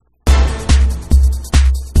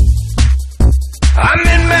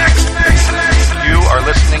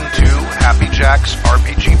Jacks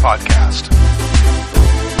RPG Podcast.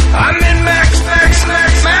 I'm in Max.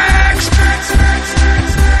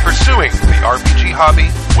 Pursuing the RPG hobby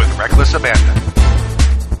with reckless abandon.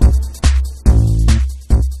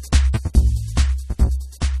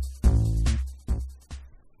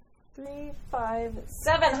 Three, 5,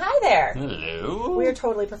 7. Hi there. Hello. We're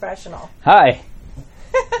totally professional. Hi.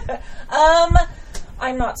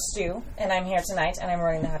 I'm not Stu, and I'm here tonight, and I'm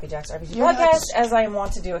running the Happy Jacks RPG Podcast, as I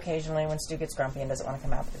want to do occasionally when Stu gets grumpy and doesn't want to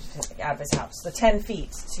come out of his house. The 10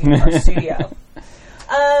 feet to our studio.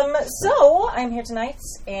 So, I'm here tonight,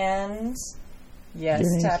 and yes, Your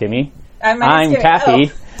name's Taffy. Kimmy. I'm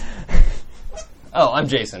Taffy. Oh, I'm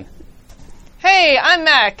Jason. Hey, I'm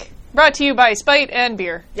Mac. Brought to you by Spite and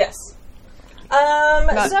Beer. Yes.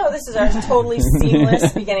 So this is our totally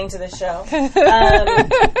seamless beginning to the show.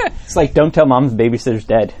 It's like Don't Tell Mom the Babysitter's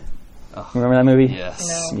Dead. Oh. Remember that movie?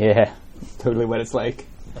 Yes. No. Yeah. Totally what it's like.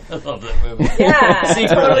 I love that movie. Yeah.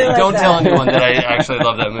 Secretly, totally like don't that. tell anyone that I actually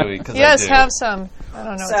love that movie. Cause Yes, I do. have some. I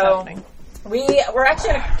don't know what's happening. We're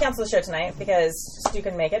actually going to cancel the show tonight because Stu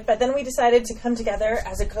couldn't make it, but then we decided to come together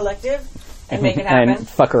as a collective and make it happen. And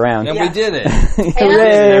fuck around. And Yeah. we did it. And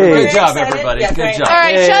Hooray. we're Good job, excited. everybody. Yeah, Good very job. All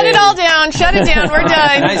right, Yay. shut it all down. Shut it down. We're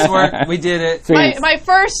done. Nice work. We did it. Sweet. My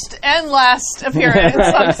first and last appearance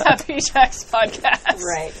on the Happy Jacks podcast.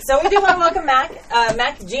 Right. So we do want to welcome Mac.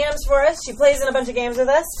 Mac GMs for us. She plays in a bunch of games with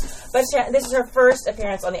us, but this is her first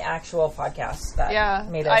appearance on the actual podcast. That Yeah,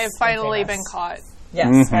 made us I have finally famous. been caught.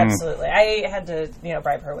 Yes, absolutely. I had to,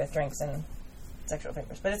 bribe her with drinks and sexual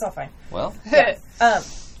favors, but it's all fine. Well,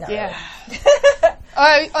 Not Yeah. really.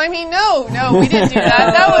 I mean, no, we didn't do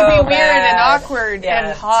that. That would be weird and bad. awkward Yeah.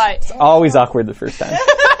 and hot. Always awkward the first time.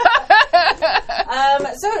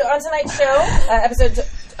 So on tonight's show,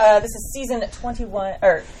 this is season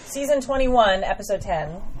 21, episode 10.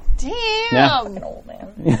 Damn. Fucking old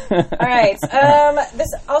man. All right.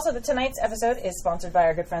 Tonight's episode is sponsored by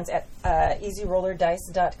our good friends at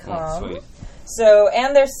EasyRollerDice.com. sweet. So,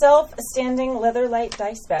 and their self-standing leather light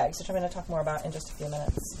dice bags, which I'm going to talk more about in just a few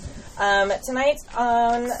minutes. Tonight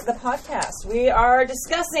on the podcast, we are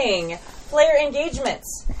discussing player engagement,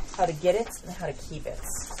 how to get it and how to keep it.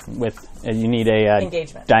 With you need a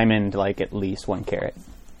Engagement. diamond, like at least 1 carat.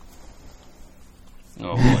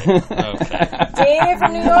 Oh boy. Okay. Dave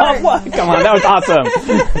from New York. Come on, that was awesome.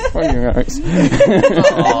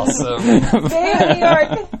 Awesome. Dave from New York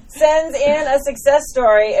sends in a success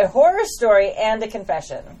story, a horror story, and a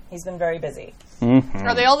confession. He's been very busy.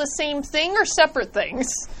 Are they all the same thing or separate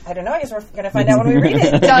things? I don't know. I guess we're going to find out when we read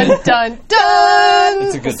it. Dun, dun, dun!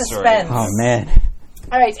 It's a good story. Suspense. Oh man.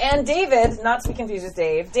 All right, and David, not to be confused with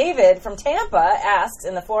Dave, David from Tampa asks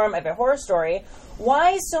in the forum of a horror story,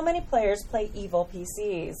 why so many players play evil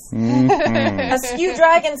PCs? A Skew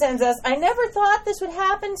Dragon sends us, I never thought this would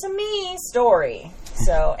happen to me story.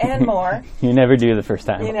 So, and more. You never do the first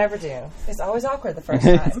time. You never do. It's always awkward the first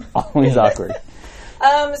time. Always awkward.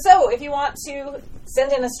 So, if you want to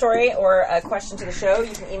send in a story or a question to the show,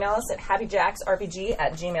 you can email us at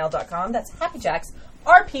happyjacksrpg@gmail.com. That's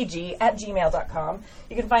happyjacksrpg@gmail.com.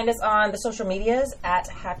 You can find us on the social medias at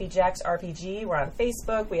happyjacksrpg. We're on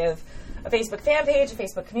Facebook. We have a Facebook fan page, a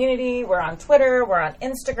Facebook community. We're on Twitter. We're on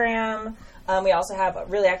Instagram. We also have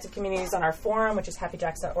really active communities on our forum, which is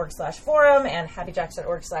happyjacks.org/forum and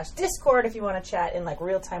happyjacks.org/discord if you want to chat in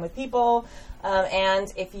real time with people.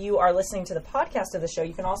 And if you are listening to the podcast of the show,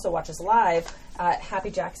 you can also watch us live at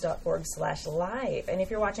happyjacks.org/live. And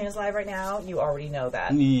if you're watching us live right now, you already know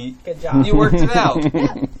that. Neat. Good job. You worked it out.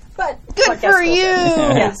 But Good for you!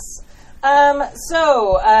 Yes.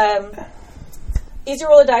 Easy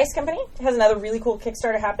Roller Dice Company has another really cool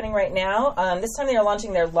Kickstarter happening right now. This time they are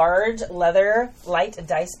launching their large leather light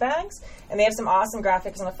dice bags, and they have some awesome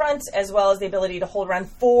graphics on the front, as well as the ability to hold around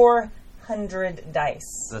 400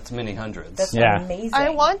 dice. That's many hundreds. That's Yeah. amazing. I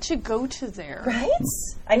want to go to there. Right?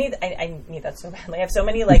 I need that so badly. I have so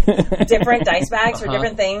many different dice bags for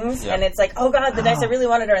different things, Yeah. and it's like, oh god, the dice I really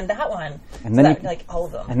wanted are in that one. And then all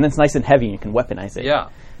of them. and then it's nice and heavy. You can weaponize it. Yeah.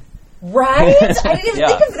 Right? I didn't even Yeah.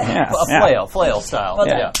 think of that. Yeah. Flail style. Well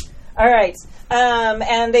done. Yeah. All right.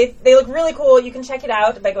 And they look really cool. You can check it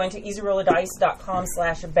out by going to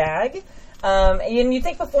easyrollerdice.com/bag. And you'd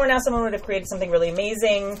think before now someone would have created something really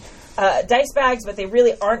amazing, dice bags, but they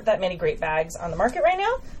really aren't that many great bags on the market right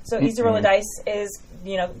now. So Easy Roller Dice is,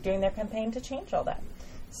 doing their campaign to change all that.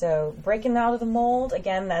 So breaking out of the mold,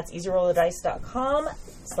 again, that's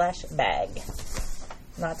easyrollerdice.com/bag.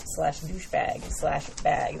 Not /douchebag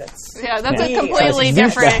 /bag. That's Yeah, that's We a completely are-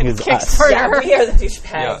 different Douchebag is us. Kickstarter. yeah, we are the Yeah.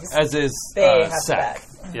 douchebags. As is They have Sack. the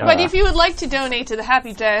Yeah. But if you would like to donate to the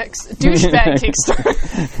Happy Jacks douchebag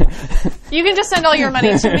Kickstarter, you can just send all your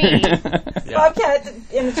money to me. Bobcat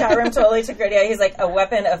in the chat room totally took your idea. He's like, a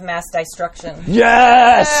weapon of mass destruction.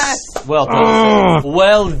 Yes. Well done.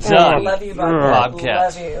 Well done. Love you, Bobcat.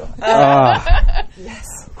 Bobcat. Love you. Yes.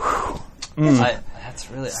 That's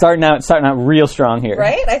really Starting out real strong here.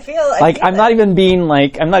 Right? I feel I'm not even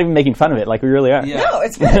making fun of it. Like we really are. Yeah. No,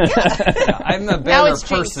 it's good. Yeah. I'm a Now better it's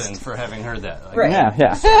jinxed. person for having heard that. Like, Right.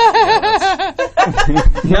 Yeah.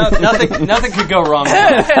 nothing could go wrong. With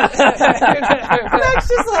that. Max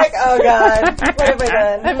just like, oh god, what have I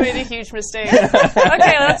I done? made a huge mistake.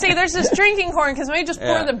 Okay, let's see. There's this drinking horn because we just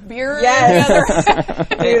pour the beer Yes.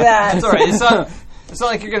 together. Do that. It's all right. It's not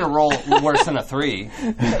like you're going to roll worse than a 3.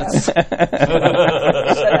 Shut up.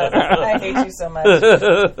 I hate you so much.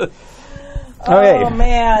 Okay. Oh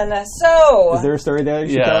man. So Is there a story there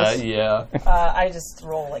you should tell us? Yeah. I just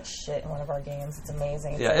roll like shit in one of our games. It's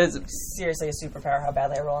amazing. It's, Yeah, like, it's- seriously a superpower how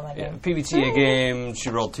badly I roll in that Yeah, game. PBTA game. She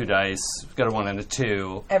rolled 2 dice. Got a 1 and a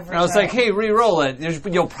 2. Every and I was time. like, "Hey, re-roll it.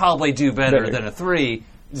 You'll probably do better Better. than a 3."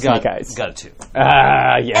 Snake eyes. Got a 2.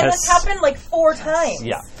 Yes. And this happened like 4 times.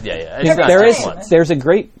 Yeah. Every It's not There just is. once. There's a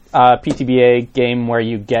great PTBA game where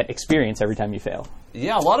you get experience every time you fail.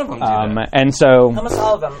 Yeah, a lot of them do that. And so Almost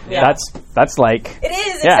all of them. Yeah. that's like it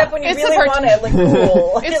is, Yeah. except when you It's really the want it, like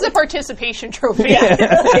cool. It's the participation trophy. yeah, it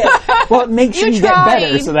really is. well, it makes You you get tried.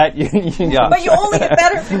 better so that you Yeah. But you only get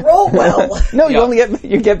better if you roll well. no, you Yeah.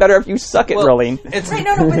 only get better if you suck at Well, rolling. It's Right,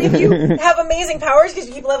 no, but if you have amazing powers because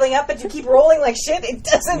you keep leveling up, but you keep rolling like shit, it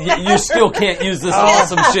doesn't matter. you still can't use this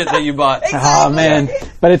awesome shit that you bought. Exactly. Oh man,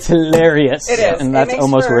 but it's hilarious. It is. and that's makes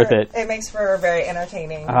almost for- worth it. It makes for a very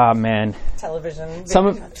entertaining Oh man, television. some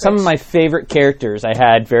of my favorite characters I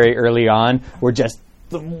had very early on were just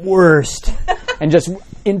the worst, and just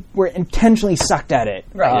were intentionally sucked at it.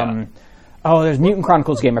 Right. Oh, there's Mutant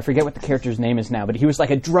Chronicles game. I forget what the character's name is now, but he was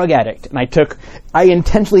like a drug addict, and I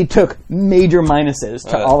intentionally took major minuses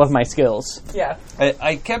to all of my skills. Yeah.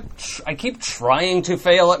 I keep trying to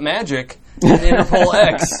fail at magic in Interpol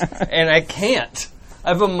X, and I can't. I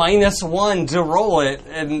have a -1 to roll it,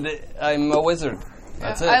 and I'm a wizard.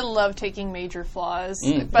 That's it. I love taking major flaws,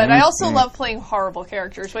 but I also love playing horrible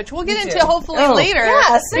characters, which we'll get Me into too. hopefully Oh. later,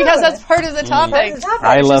 Yeah, soon. because that's part of the topic.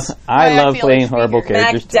 I love I love feel playing like horrible speaker. Mac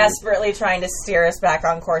characters. too. desperately trying to steer us back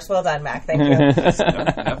on course. Well done, Mac. Thank you.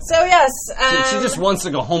 So yes, She just wants to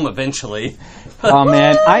go home eventually. Oh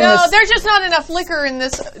man, I No, miss. there's just not enough liquor in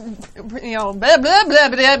this, blah, blah, blah, blah,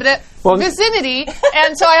 blah, blah, Well- vicinity,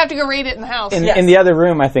 and so I have to go raid it in the house. In, Yes. in the other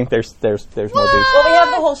room, I think there's more booze. well, we have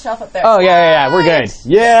the whole shelf up there. Oh yeah, we're good.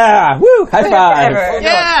 Yeah, woo! High five. Forever.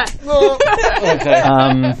 Yeah.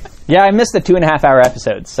 Okay. Yeah, I missed the 2.5-hour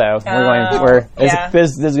episodes, so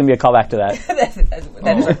this is gonna be a callback to that.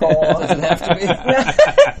 That is our goal. Doesn't have to be.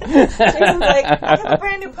 Jason's like, I have a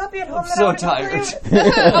brand new puppy at home. that I So wanna go tired. play with."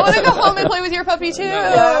 I want to go home and play with your puppy too,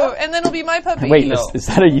 and then it'll be my puppy. Wait, No. is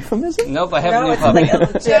that a euphemism? Nope, I have a No, new it's puppy. like a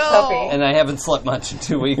legit No. puppy. And I haven't slept much in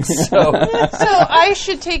 2 weeks, so So I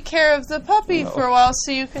should take care of the puppy for a while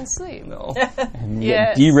so you can sleep. no.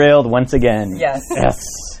 Yes. Derailed once again. Yes. Yes.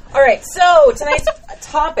 All right, so tonight's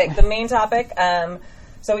topic, the main topic.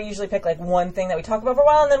 So we usually pick like one thing that we talk about for a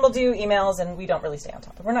while, and then we'll do emails, and we don't really stay on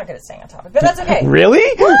topic. We're not good at staying on topic, but that's okay. Really?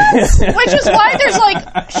 Which is why there's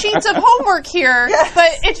like sheets of homework here,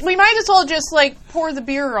 but we might as well just like pour the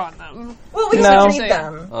beer on them. Well, we No. can read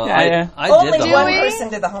them. Yeah. I Only did the one we? homework. person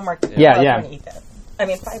did the homework. Yeah, Well, yeah. we're gonna eat that. I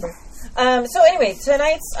mean, fiber. So anyway,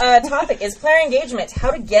 tonight's topic is player engagement: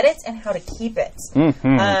 how to get it and how to keep it.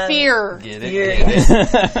 Fear. Get it? Fear. Get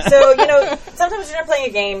it. So, sometimes when you're playing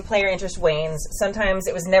a game, player interest wanes. Sometimes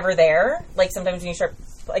it was never there. Like, sometimes when you start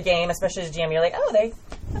a game, especially as a GM, you're like, oh, they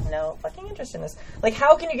have no fucking interest in this. Like,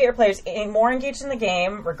 how can you get your players more engaged in the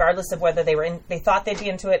game, regardless of whether they thought they'd be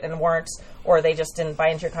into it and weren't, or they just didn't buy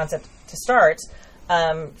into your concept to start?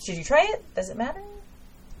 Should you try it? Does it matter?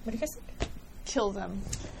 What do you guys think? Kill them.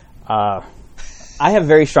 I have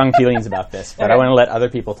very strong feelings about this, but I Okay. want to let other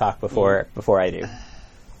people talk before I do.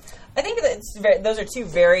 I think that those are two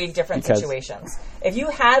very different Because- situations. If you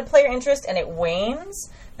had player interest and it wanes,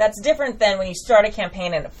 that's different than when you start a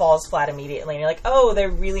campaign and it falls flat immediately, and you're like, oh, they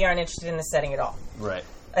really aren't interested in the setting at all. Right.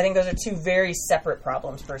 I think those are two very separate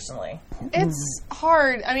problems, personally. It's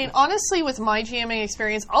hard. I mean, honestly, with my GMing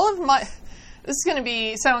experience, this is going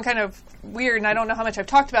to sound kind of weird, and I don't know how much I've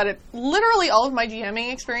talked about it. Literally, all of my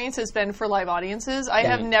GMing experience has been for live audiences. I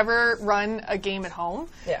have never run a game at home.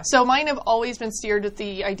 Yeah. So mine have always been steered with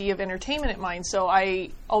the idea of entertainment in mind. So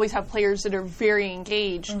I always have players that are very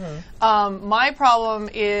engaged. My problem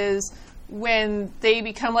is when they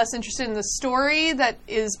become less interested in the story that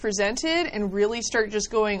is presented and really start just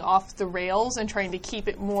going off the rails and trying to keep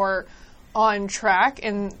it more on track,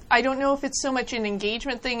 and I don't know if it's so much an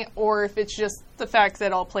engagement thing or if it's just the fact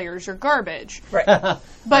that all players are garbage. Right.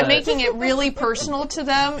 But making it really personal to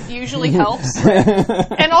them usually helps.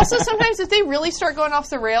 And also sometimes if they really start going off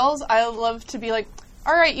the rails, I love to be like,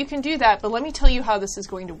 all right, you can do that, but let me tell you how this is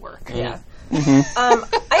going to work. Yeah.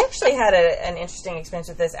 I actually had an interesting experience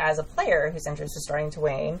with this as a player whose interest is starting to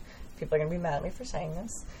wane. People are going to be mad at me for saying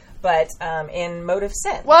this. But in Mode of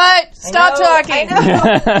Sin. What? Stop I talking!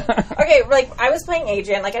 know. Okay, like, I was playing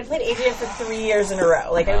Adrian. Like, I'd played Adrian for 3 years in a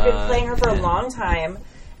row. Like, I've been playing her for a long time.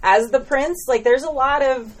 As the prince, like, there's a lot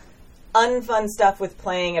of unfun stuff with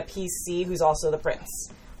playing a PC who's also the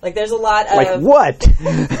prince. Like, there's a lot of... Like what?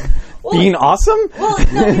 Well, being awesome? Well,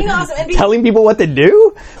 no, being awesome. And being, Telling people what to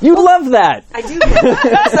do? You love that. I do.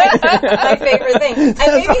 It's like my favorite thing. And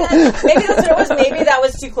maybe that's what it was. Maybe that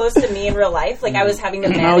was too close to me in real life. Like, I was having to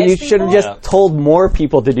manage No, you should have people. just told more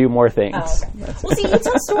people to do more things. Oh, okay. Well, see, you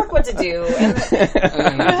tell Stork what to do. And,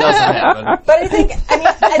 And it doesn't happen. but I think,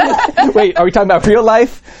 Wait, are we talking about real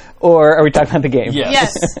life or are we talking about the game?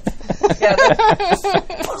 Yes.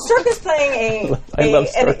 Stork is playing I love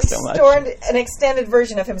Stork so much. an extended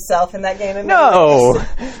version of himself in that game. And No.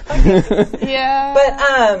 Yeah. But,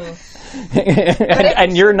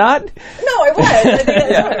 and you're not? no, I was. I think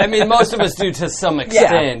that's Yeah, what I mean, most of us do to some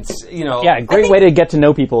extent. You know. Yeah, great way to get to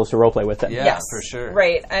know people is to roleplay with them. Yeah, Yes, for sure.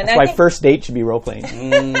 Right. And That's I why think, first date should be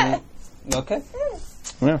roleplaying. Okay.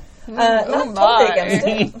 Yeah. not totally my. against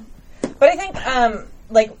it. But I think,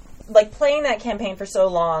 like playing that campaign for so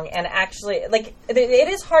long and actually, like, it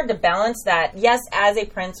is hard to balance that. Yes, as a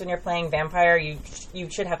prince, when you're playing vampire, you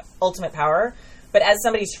should have ultimate power. But as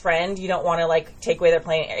somebody's friend, you don't want to, like, take away their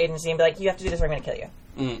playing agency and be like, you have to do this or I'm going to kill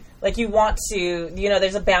you. Like, you want to, you know,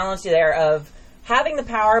 there's a balance there of having the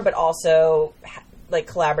power, but also, like,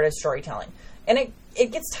 collaborative storytelling. And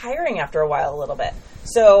it gets tiring after a while a little bit.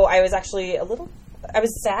 So I was actually I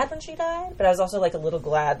was sad when she died, but I was also, like, a little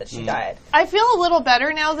glad that she died. I feel a little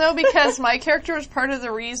better now, though, because my character was part of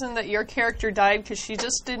the reason that your character died, because she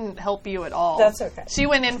just didn't help you at all. That's okay. She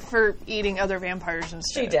went in for eating other vampires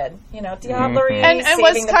instead. She did. You know, Diablerie, And saving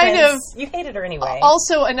was the kind prince. You hated her anyway.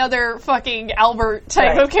 Also another fucking Albert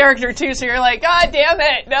type Right. of character, too, so you're like, God damn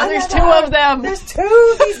it, now there's two Another- of them. There's two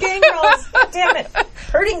of these gangrels. Damn it.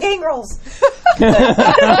 Hurting gangrels. They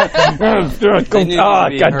need to Oh,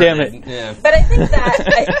 be God damn herded. it. Yeah. But I think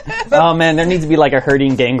that... Oh, man, there needs to be like a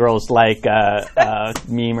herding gangrels like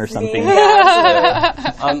meme or something.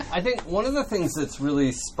 I think one of the things that's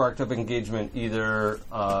really sparked up engagement, either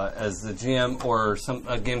as the GM or some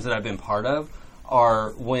games that I've been part of,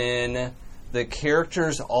 are when the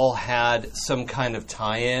characters all had some kind of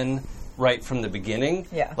tie-in right from the beginning.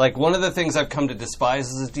 Yeah. Like, one of the things I've come to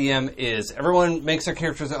despise as a DM is everyone makes their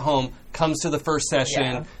characters at home, comes to the first session,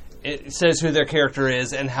 Yeah. it says who their character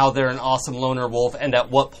is and how they're an awesome loner wolf and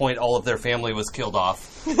at what point all of their family was killed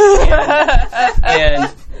off.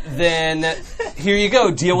 and then, here you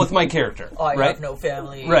go, deal with my character. I right? have no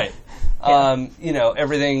family. Right. You know,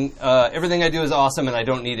 everything I do is awesome and I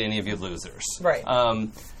don't need any of you losers. Right.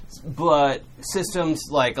 But systems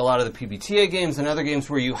like a lot of the PBTA games and other games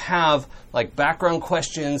where you have like background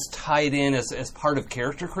questions tied in as part of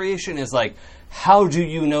character creation is like, how do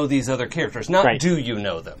you know these other characters? Not Right. do you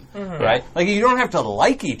know them, right? Like, you don't have to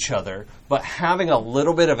like each other, but having a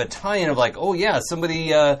little bit of a tie-in of like, oh yeah,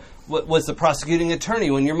 somebody was the prosecuting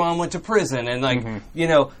attorney when your mom went to prison, and like, you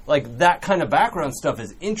know, like that kind of background stuff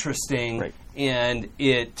is interesting. Right. And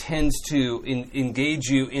it tends to engage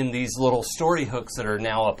you in these little story hooks that are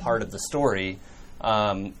now a part of the story,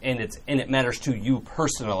 and it matters to you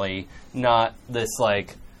personally, not this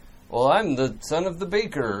like, well, I'm the son of the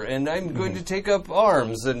baker, and I'm going to take up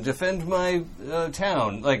arms and defend my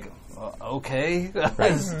town. Like, okay,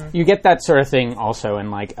 You get that sort of thing also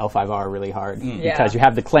in like L5R really hard Yeah. because you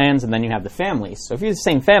have the clans and then you have the families. So if you're the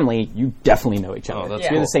same family, you definitely know each other. that's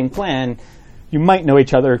If you're cool. the same clan, you might know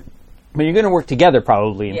each other, but you're going to work together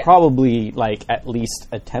probably and Yeah. probably like at least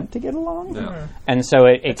attempt to get along. Yeah. And so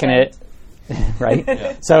it can right.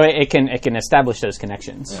 right. So it can establish those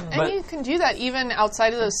connections. And you can do that even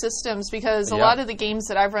outside of those systems, because a Yeah. lot of the games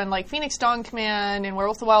that I've run, like Phoenix Dawn Command and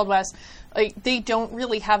Werewolf the Wild West, like they don't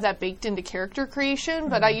really have that baked into character creation,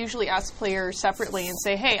 but I usually ask players separately and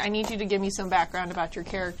say, hey, I need you to give me some background about your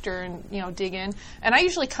character and, you know, dig in. And I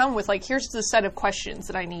usually come with like, here's the set of questions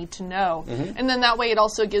that I need to know. And then that way it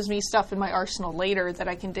also gives me stuff in my arsenal later that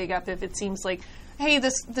I can dig up if it seems like, hey,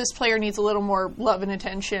 this player needs a little more love and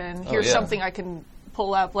attention. Here's yeah. something I can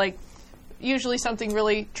pull up. Like, usually something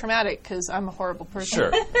really traumatic because I'm a horrible person.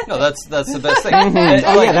 Sure. No, that's the best thing.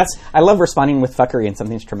 Oh yeah, I love responding with fuckery and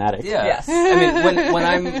something's traumatic. Yeah. Yes. I mean, when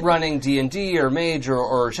I'm running D&D or Mage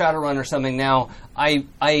or Shadowrun or something now, I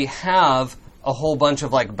have a whole bunch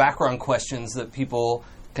of like background questions that people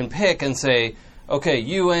can pick and say, okay,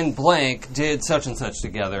 you and blank did such and such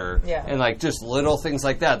together. Yeah. And like just little things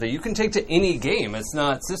like that you can take to any game. It's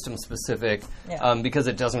not system specific because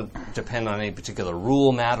it doesn't depend on any particular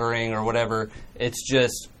rule mattering or whatever. It's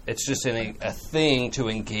just a thing to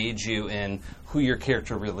engage you in who your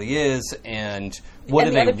character really is and what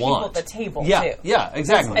and do the they other people want. at the table Yeah, too. yeah,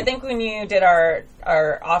 exactly. I think when you did our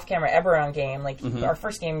off-camera Eberron game, like our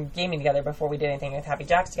first game gaming together before we did anything with Happy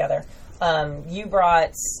Jacks together, you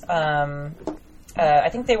brought. I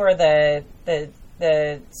think they were the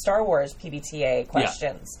Star Wars PBTA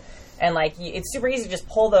questions. And like it's super easy to just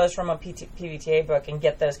pull those from a PBTA book and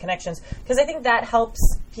get those connections because I think that helps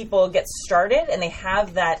people get started and they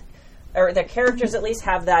have that, or their characters at least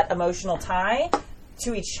have that emotional tie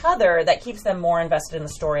to each other that keeps them more invested in the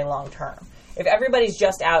story long term. If everybody's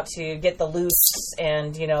just out to get the loot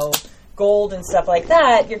and gold and stuff like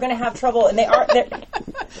that, you're going to have trouble. And they're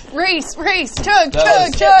Race, chug.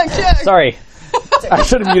 Sorry. I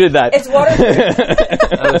should have muted that. It's waterproof.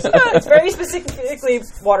 It's very specifically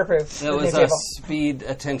waterproof. That was a speed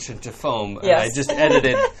attention to foam. And Yes. I just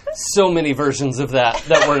edited so many versions of that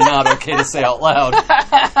were not okay to say out loud.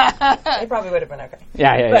 It probably would have been okay.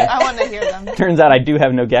 Yeah. I want to hear them. Turns out I do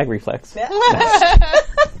have no gag reflex. Yeah.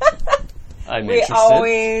 I'm We interested.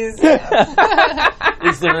 always.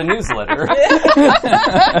 Is there a newsletter?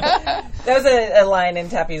 That was a line in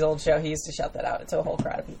Tappy's old show. He used to shout that out to a whole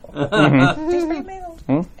crowd of people. It's pretty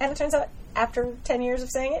amazing. And it turns out, after 10 years of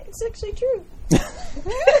saying it, it's actually true.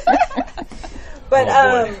 But,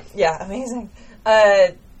 Oh, boy. yeah, amazing.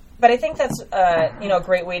 But I think that's, a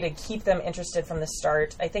great way to keep them interested from the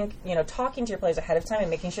start. I think, talking to your players ahead of time and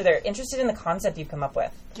making sure they're interested in the concept you've come up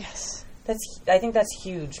with. Yes. I think that's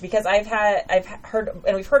huge because I've heard,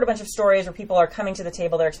 and we've heard a bunch of stories where people are coming to the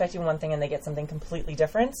table, they're expecting one thing and they get something completely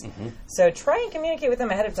different. So try and communicate with them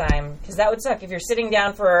ahead of time because that would suck if you're sitting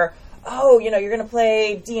down for, you're going to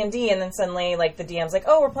play D&D and then suddenly like the DM's like,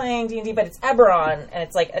 we're playing D&D, but it's Eberron and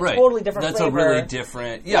it's like a totally different That's flavor. a really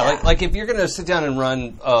different. Yeah, like if you're going to sit down and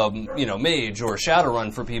run, Mage or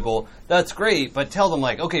Shadowrun for people, that's great. But tell them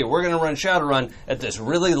like, okay, we're going to run Shadowrun at this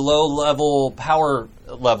really low level power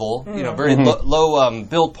level, very low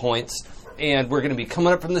build points, and we're going to be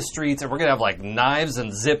coming up from the streets, and we're going to have like knives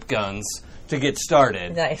and zip guns to get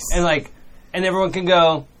started. Nice. And everyone can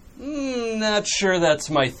go. Not sure that's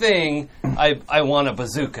my thing. I want a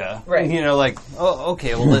bazooka. Right.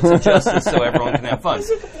 Okay, well, let's adjust this so everyone can have fun.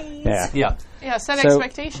 Yeah. Yeah, set So-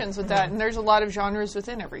 expectations with that, and there's a lot of genres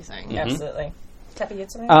within everything. Absolutely. Tappy, you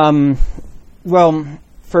had something? Well,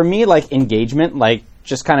 for me, like engagement, like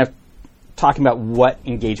just kind of talking about what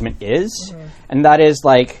engagement is, and that is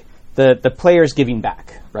like the players giving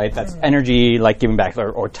back, right? That's energy, like giving back,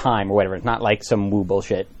 or time, or whatever. It's not like some woo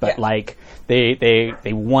bullshit, but like they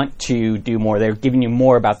want to do more. They're giving you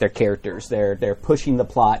more about their characters. They're pushing the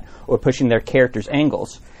plot or pushing their characters'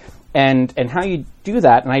 angles, and how you do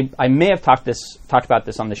that. And I may have talked about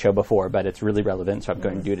this on the show before, but it's really relevant, so I'm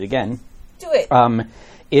going to do it again. Do it.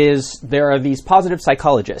 Is there are these positive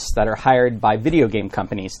psychologists that are hired by video game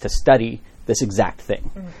companies to study this exact thing.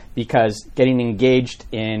 Because getting engaged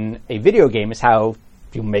in a video game is how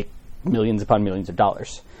you make millions upon millions of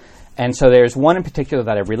dollars. And so there's one in particular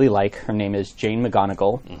that I really like. Her name is Jane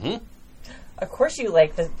McGonigal. Of course you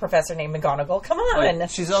like the professor named McGonagall. Come on.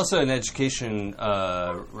 She's also an education,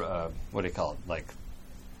 what do you call it? Like,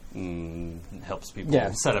 helps people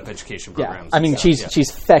set up education programs. I mean, and stuff.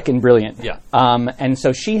 she's feckin' brilliant. Yeah. And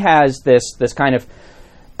so she has this kind of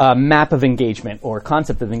map of engagement or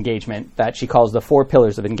concept of engagement that she calls the 4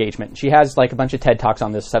 pillars of engagement. She has like a bunch of TED Talks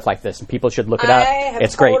on this, stuff like this, and people should look it up. I have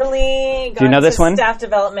It's great. totally Do you know gone this to one? staff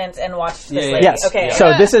development and watched this lady. Yes. Okay.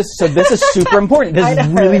 So this is super important. This is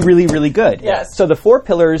really, really, really good. Yes. So the 4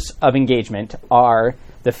 pillars of engagement are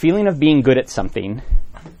the feeling of being good at something,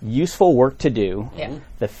 useful work to do,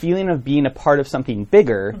 the feeling of being a part of something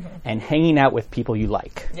bigger, and hanging out with people you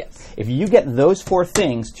like. Yes. If you get those 4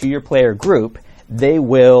 things to your player group, they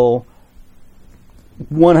will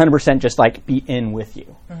 100% just like be in with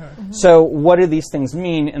you. So what do these things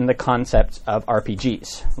mean in the concept of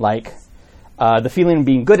RPGs? Like the feeling of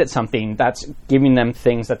being good at something, that's giving them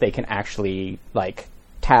things that they can actually like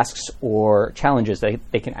tasks or challenges that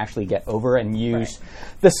they can actually get over and use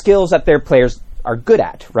the skills that their players are good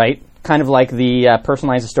at, right? kind of like the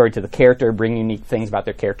personalize the story to the character, bring unique things about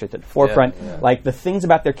their character to the forefront. Like the things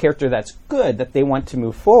about their character that's good that they want to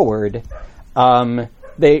move forward,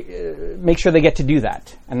 they make sure they get to do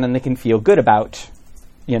that, and then they can feel good about,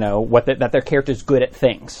 that their character's good at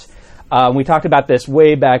things. We talked about this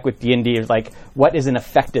way back with D&D, of like, what is an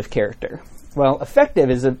effective character? Well, effective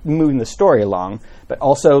is moving the story along, but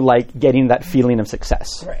also like getting that feeling of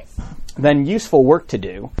success. Right. Then useful work to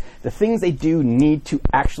do. The things they do need to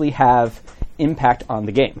actually have impact on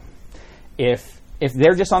the game. If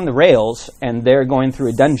they're just on the rails and they're going through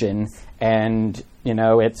a dungeon and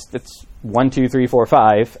it's 1, 2, 3, 4,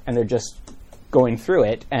 5, and they're just going through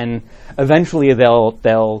it, and eventually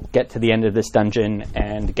they'll get to the end of this dungeon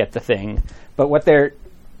and get the thing. But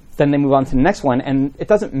then they move on to the next one, and it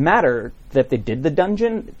doesn't matter that they did the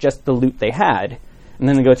dungeon, just the loot they had. And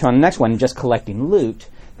then they go to on the next one, just collecting loot.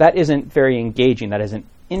 That isn't very engaging. That isn't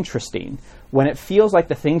interesting. When it feels like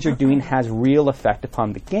the things you're doing has real effect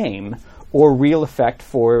upon the game or real effect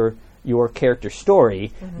for your character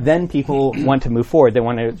story, then people want to move forward. They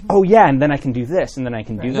want to, and then I can do this, and then I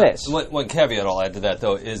can do this. One caveat I'll add to that,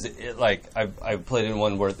 though, is I played in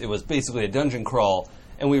one where it was basically a dungeon crawl,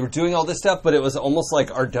 and we were doing all this stuff, but it was almost like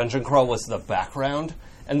our dungeon crawl was the background,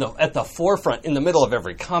 and at the forefront, in the middle of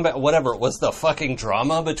every combat, whatever, was the fucking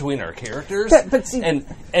drama between our characters. But see,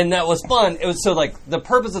 and that was fun. It was so like the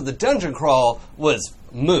purpose of the dungeon crawl was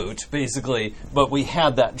moot, basically, but we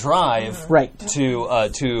had that drive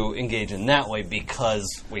to engage in that way because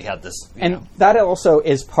we had this. And that also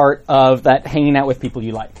is part of that hanging out with people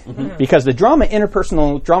you like. Because the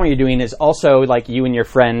interpersonal drama you're doing is also like you and your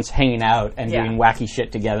friends hanging out and doing wacky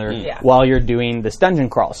shit together while you're doing this dungeon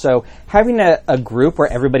crawl. So having a group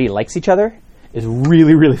where everybody likes each other is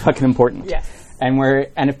really, really fucking important. Yes.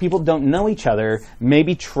 And if people don't know each other,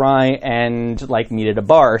 maybe try and like meet at a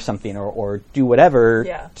bar or something, or do whatever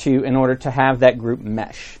in order to have that group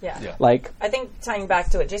mesh. Like, I think tying back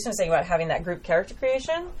to what Jason was saying about having that group character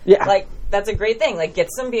creation, like that's a great thing. Like, get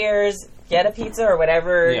some beers, get a pizza or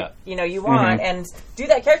whatever you want, and do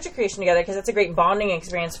that character creation together, because it's a great bonding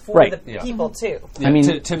experience for the people too. I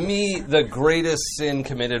mean, to me, the greatest sin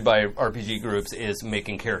committed by RPG groups is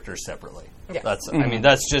making characters separately. Yeah.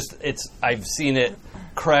 That's just I've seen it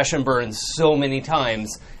crash and burn so many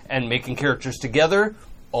times, and making characters together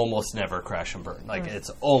almost never crash and burn. Like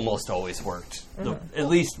it's almost always worked. At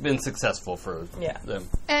least been successful for them.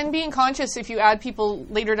 And being conscious if you add people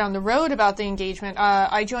later down the road about the engagement.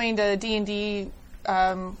 I joined a D&D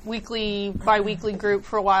bi-weekly group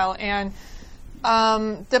for a while, and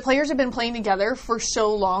the players have been playing together for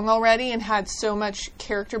so long already and had so much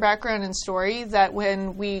character background and story that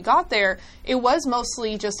when we got there, it was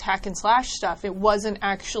mostly just hack and slash stuff. It wasn't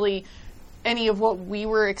actually any of what we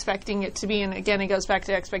were expecting it to be. And again, it goes back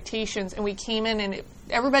to expectations. And we came in and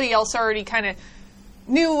everybody else already kind of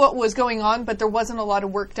knew what was going on, but there wasn't a lot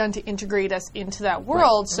of work done to integrate us into that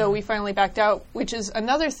world. So we finally backed out, which is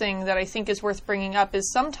another thing that I think is worth bringing up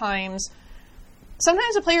is sometimes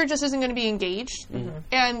a player just isn't going to be engaged,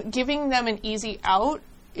 and giving them an easy out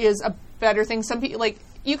is a better thing. Some people, like,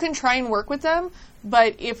 you can try and work with them,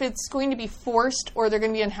 but if it's going to be forced or they're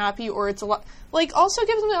going to be unhappy or it's a lot, like, also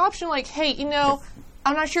give them the option, like, hey,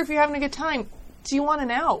 I'm not sure if you're having a good time. Do you want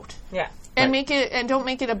an out? Yeah. And don't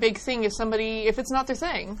make it a big thing if it's not their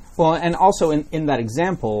thing. Well, and also in that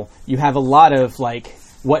example, you have a lot of, like,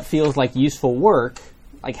 what feels like useful work.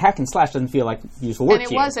 Like, hack and slash doesn't feel like useful work to you.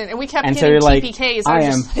 And it wasn't. And we kept and getting so you're TPKs.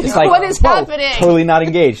 Like, it's like, what is happening? Totally not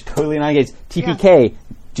engaged. TPK,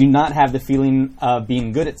 do not have the feeling of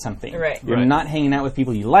being good at something. Right. You're not hanging out with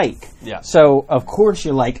people you like. Yeah. So, of course,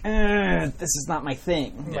 you're like, this is not my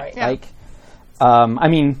thing. Right. Yeah. Like,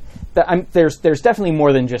 there's definitely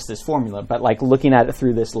more than just this formula, but, like, looking at it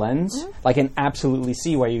through this lens, I can absolutely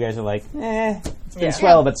see why you guys are like, it's been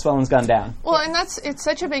swell, but swelling's gone down. Well, and it's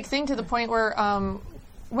such a big thing to the point where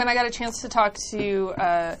when I got a chance to talk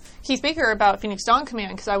to Keith Baker about Phoenix Dawn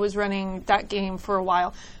Command, because I was running that game for a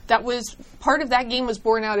while, part of that game was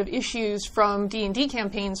born out of issues from D&D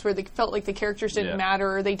campaigns where they felt like the characters didn't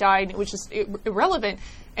matter or they died and it was just irrelevant.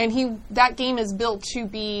 And that game is built to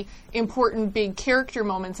be important big character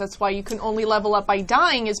moments. That's why you can only level up by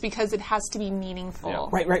dying, is because it has to be meaningful.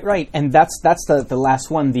 Yeah. Right. And that's the last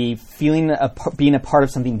one, the feeling of being a part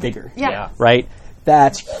of something bigger. Yeah. Right?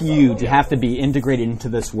 That's huge. You have to be integrated into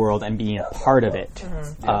this world and being a part of it.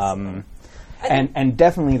 And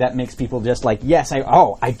definitely that makes people just like, yes,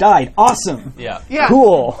 I died. Awesome. Yeah.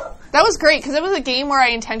 Cool. That was great, because it was a game where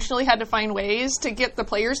I intentionally had to find ways to get the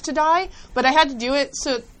players to die, but I had to do it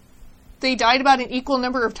so they died about an equal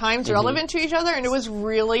number of times relevant to each other, and it was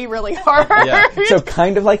really, really hard. Yeah. So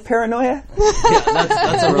kind of like Paranoia. Yeah,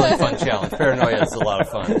 that's a really fun challenge. Paranoia is a lot of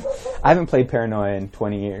fun. I haven't played Paranoia in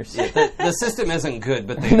 20 years. The system isn't good,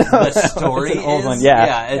 but the story it's an old is. one,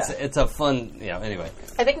 yeah. It's a fun. Anyway.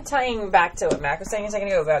 I think tying back to what Mac was saying a second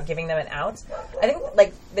ago about giving them an out, I think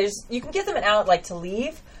like you can give them an out like to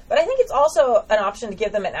leave, but I think it's also an option to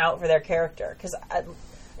give them an out for their character, because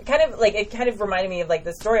it kind of reminded me of like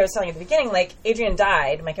the story I was telling at the beginning. Like Adrian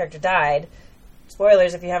died, my character died.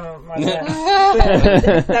 Spoilers if you haven't watched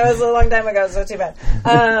that. That was a long time ago, so too bad.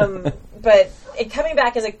 But coming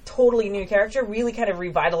back as a totally new character really kind of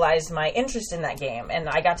revitalized my interest in that game, and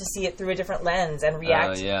I got to see it through a different lens and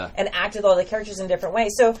react and act with all the characters in different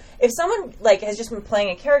ways. So if someone like has just been playing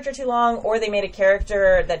a character too long, or they made a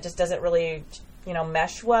character that just doesn't really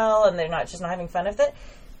mesh well, and they're not having fun with it,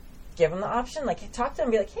 give them the option. Like, talk to them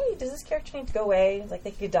and be like, hey, does this character need to go away? Like,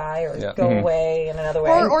 they could die or go away in another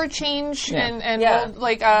way. Or change. And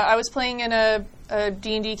I was playing in a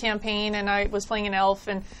D&D campaign, and I was playing an elf,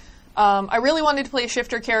 and I really wanted to play a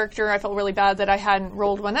shifter character. I felt really bad that I hadn't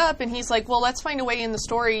rolled one up, and he's like, well, let's find a way in the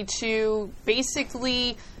story to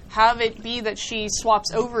basically have it be that she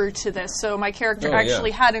swaps over to this. So my character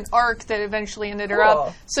actually had an arc that eventually ended her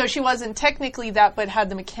up. So she wasn't technically that, but had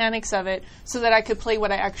the mechanics of it, so that I could play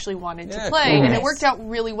what I actually wanted to play. And it worked out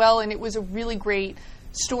really well, and it was a really great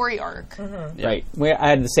story arc. Right. I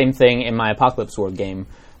had the same thing in my Apocalypse World game,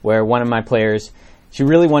 where one of my players, she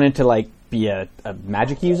really wanted to like be a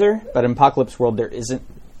magic user, but in Apocalypse World there isn't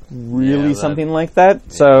really something like that.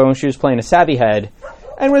 Yeah. So she was playing a savvy head,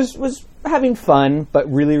 and was having fun,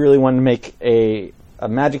 but really, really wanted to make a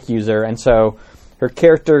magic user, and so her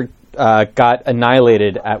character got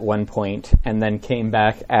annihilated at one point, and then came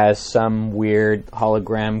back as some weird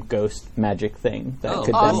hologram ghost magic thing that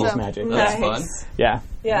could then use magic. That's fun. Yeah.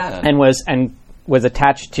 And was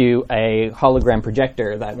attached to a hologram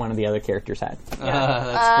projector that one of the other characters had. That's cool.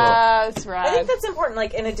 That's right. I think that's important.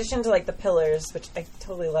 Like, in addition to like the pillars, which I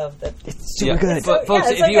totally love. That it's super good. Folks,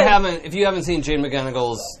 if you haven't seen Jane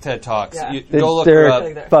McGonigal's TED Talks, go look her up.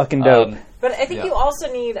 They're fucking dope. But I think you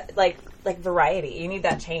also need like variety. You need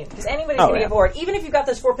that change, because anybody's going to get bored. Even if you've got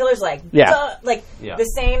those 4 pillars,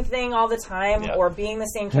 the same thing all the time, or being the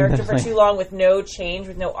same character for too long with no change,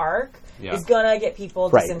 with no arc, is gonna get people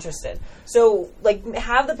disinterested. So like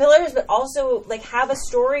have the pillars, but also like have a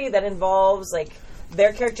story that involves like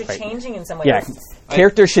their character changing in some way. Yeah,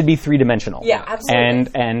 characters should be 3-dimensional. Yeah,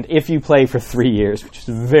 absolutely. And if you play for 3 years, which is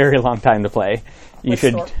a very long time to play, you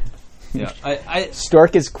should. Stork. Yeah,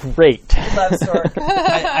 Stork is great. Love Stork.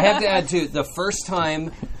 I have to add too, the first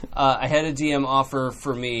time I had a DM offer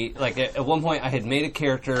for me, like at one point I had made a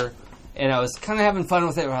character and I was kind of having fun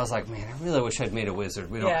with it, but I was like, man, I really wish I'd made a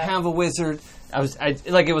wizard. We don't have a wizard.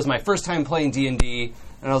 It was my first time playing D&D,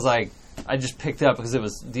 and I was like, I just picked up, because it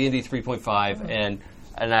was D&D 3.5, and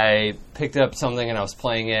I picked up something and I was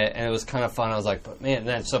playing it, and it was kind of fun. I was like, but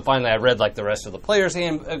man, so finally I read like the rest of the player's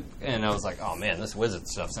handbook, and I was like, oh man, this wizard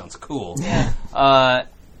stuff sounds cool. Yeah.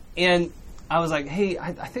 And I was like, hey,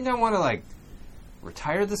 I think I want to like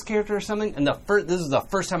retire this character or something. And this is the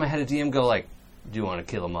first time I had a DM go like, do you want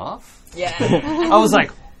to kill him off? Yeah. I was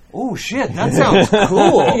like, oh shit, that sounds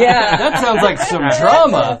cool. Yeah. That sounds like some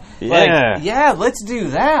drama. Yeah. Like, let's do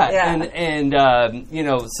that. Yeah. And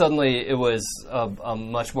suddenly it was a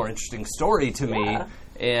much more interesting story to me.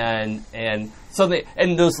 And suddenly,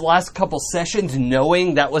 and those last couple sessions,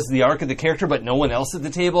 knowing that was the arc of the character, but no one else at the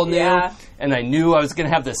table knew. Yeah. And I knew I was going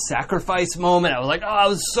to have this sacrifice moment. I was like, I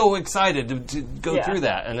was so excited to go through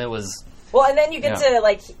that. And it was... Well, and then you get to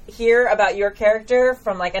like hear about your character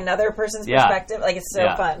from like another person's perspective. Like, it's so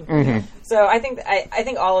fun. Mm-hmm. So I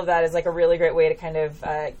think all of that is like a really great way to kind of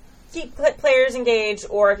keep players engaged,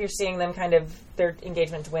 or if you're seeing them kind of their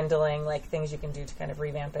engagement dwindling, like things you can do to kind of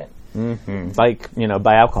revamp it. Mm-hmm. Like,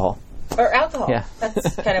 buy alcohol. Or alcohol. Yeah.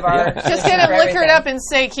 That's kind of our... Just get them liquored up and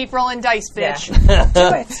say, keep rolling dice, bitch. Yeah.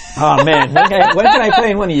 Do it. Oh, man. When can I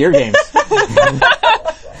play in one of your games?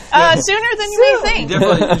 Sooner than you may think.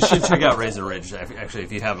 Definitely, you should check out Razor Ridge, actually,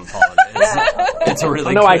 if you haven't followed it. It's a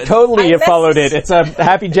really No, good... I totally have followed it. It's a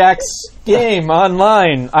Happy Jacks game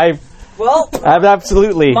online.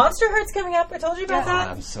 Absolutely. Monster Heart's coming up. I told you about that.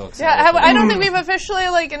 I'm so excited. Yeah, I don't think we've officially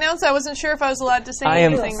announced. I wasn't sure if I was allowed to say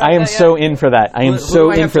anything. I am so in for that. I am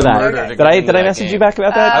so in for that. Did I message you back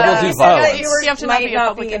about that? I will do violence. You have to not be a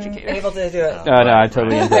public educator. Able to do it. Oh, no, I'm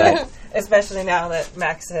totally into that. Especially now that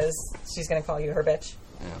Max says she's going to call you her bitch.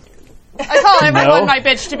 Yeah. I call everyone my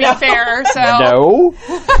bitch, to be fair. So No.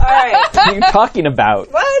 All right. What are you talking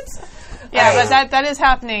about? What? Yeah, but that is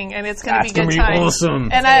happening, and it's going to be good times. Awesome.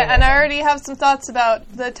 And I already have some thoughts about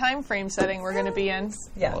the time frame setting we're going to be in.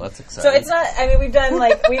 Yeah. Well, that's exciting. So it's not, I mean,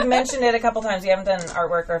 we've mentioned it a couple times. We haven't done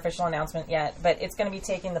artwork or official announcement yet, but it's going to be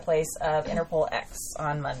taking the place of Interpol X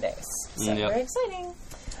on Mondays. So Yep. very exciting.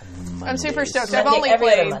 I'm super stoked. Monday, I've only every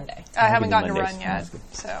other played. Monday. I haven't gotten to Mondays. run yet, Well,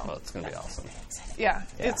 so it's going to be awesome. yeah,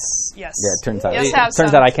 it's yes. Yeah, it turns out. Yes, It have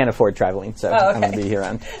turns some. out I can't afford traveling, so Oh, I'm going okay. to be here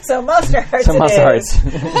on So Monster Hearts. some it Monster is.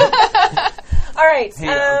 Hearts. All right.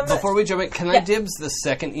 Hey, before we jump in, can I yeah. dibs the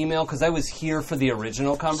second email? Because I was here for the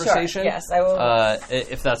original conversation. Yes, I will.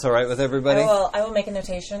 If that's all right with everybody. I will make a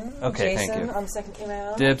notation. Okay, Jason, thank you. on the second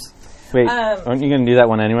email. Dibs. Wait, Um, aren't you going to do that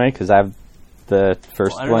one anyway? Because I have the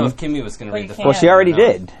first Well, I don't know one. if Kimmy was going to Well, read you the can't. Well, she already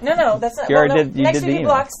did. No, that's not. You already no, did- you next did we the do email.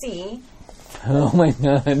 Block C. Oh my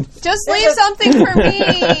god. Just leave something for me.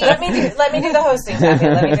 Let me do the hosting, Kathy.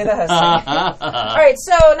 Let me do the hosting. All right.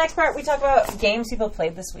 So next part, we talk about games people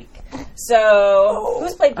played this week. So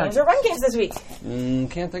who's played games or run games this week?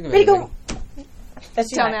 Can't think of Ready, anything. go.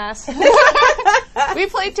 That's you, Matt. Dumbass. We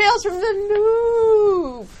played Tales from the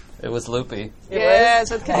Noob. It was Loopy.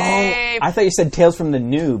 Yes, with Canape. I thought you said Tales from the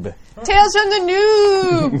Noob. Tales from the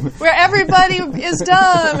Noob, where everybody is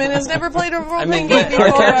dumb and has never played a role I playing mean, game before.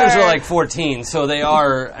 our characters are like 14, so they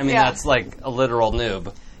are. I mean, Yeah. that's like a literal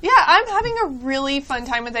noob. Yeah, I'm having a really fun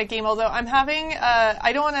time with that game, although I'm having,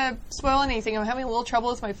 I don't want to spoil anything, I'm having a little trouble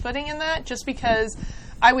with my footing in that, just because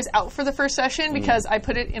I was out for the first session because I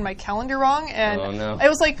put it in my calendar wrong, and Oh, no. it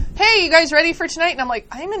was like, hey, you guys ready for tonight? And I'm like,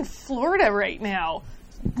 I'm in Florida right now.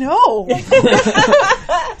 No.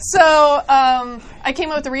 So, I came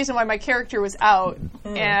up with the reason why my character was out,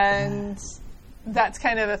 and that's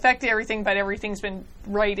kind of affected everything, but everything's been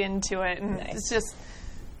right into it, and it's just,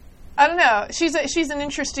 I don't know. She's an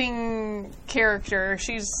interesting character.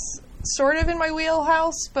 She's sort of in my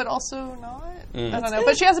wheelhouse, but also not. I don't know.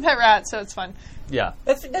 But she has a pet rat, so it's fun. Yeah.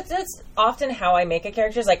 That's often how I make a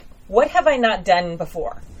character. Is like, what have I not done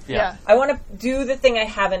before? Yeah. I want to do the thing I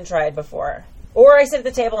haven't tried before. Or I sit at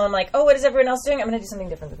the table and I'm like, oh, what is everyone else doing? I'm going to do something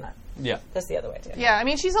different than that. Yeah. That's the other way, too. Yeah, I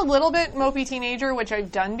mean, she's a little bit mopey teenager, which I've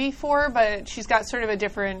done before, but she's got sort of a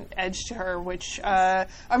different edge to her, which I'm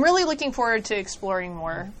really looking forward to exploring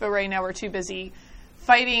more. But right now we're too busy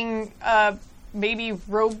fighting maybe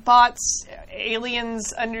robots,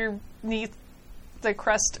 aliens underneath the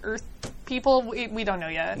crust Earth people. We don't know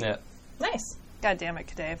yet. Yeah. Nice. God damn it,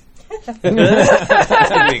 Dave. That'd be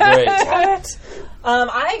great.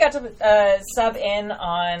 I got to sub in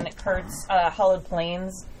on Kurt's Hollowed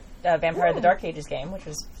Plains Vampire the Dark Ages game, which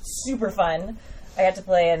was super fun. I got to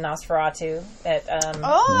play a Nosferatu at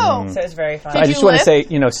Oh! so it was very fun. Did I you just want to lift?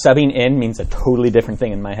 say, subbing in means a totally different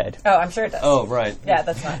thing in my head. Oh, I'm sure it does. Oh, right. Yeah,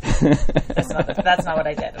 that's not what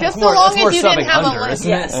I did. Just so more- long it's more as you didn't subbing have under, a lift.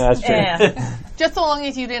 isn't it? yes. That's true. Yeah. Just so long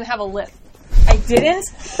as you didn't have a lift. I didn't,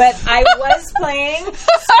 but I was playing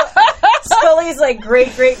Scully's like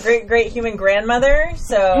great human grandmother.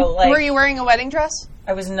 So like, Were you wearing a wedding dress?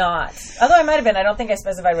 I was not. Although I might have been. I don't think I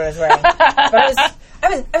specified what I was wearing. But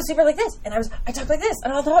I was super like this, and I talked like this,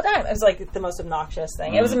 and all the whole time it was like the most obnoxious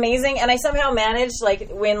thing. It was amazing, and I somehow managed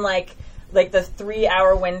when like the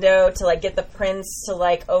 3-hour window to like get the prince to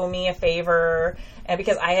like owe me a favor, and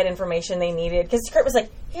because I had information they needed, because Kurt was like,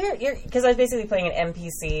 here, because I was basically playing an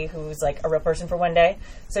NPC who's like a real person for one day,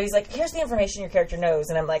 so he's like, here's the information your character knows,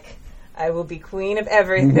 and I'm like, I will be queen of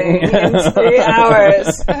everything in 3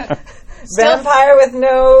 hours. Vampire with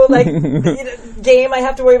no game I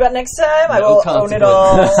have to worry about next time. I will own it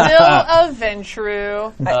all. Still a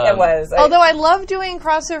Ventrue. It was. Although I love doing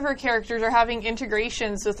crossover characters or having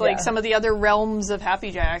integrations with some of the other realms of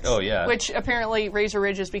Happy Jacks. Oh, yeah. Which apparently Razor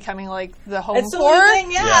Ridge is becoming like the home It's the for. new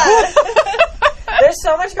thing, yeah. There's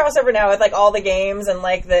so much crossover now with like all the games and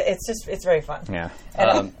like it's very fun. Yeah.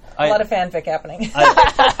 And a lot of fanfic happening.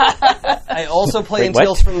 I also play in what?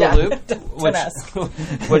 Tales from the Yeah.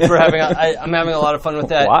 Loop, which we're having. I'm having a lot of fun with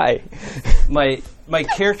that. Why? My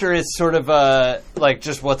character is sort of like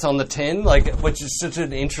just what's on the tin, like, which is such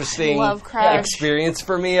an interesting Love Crash. experience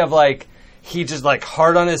for me. Of like, he just like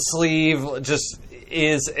heart on his sleeve, just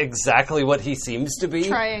is exactly what he seems to be.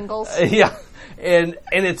 Triangles. Yeah, and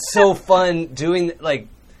it's so fun doing like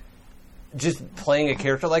just playing a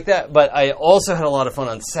character like that. But I also had a lot of fun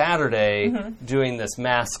on Saturday doing this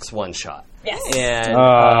Masks one shot. Yes. And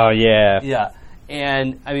Oh, yeah. yeah,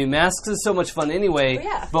 and I mean Masks is so much fun anyway. Oh,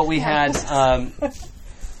 yeah. But we had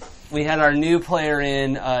our new player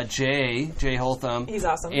in Jay Holtham. He's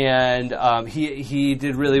awesome. And he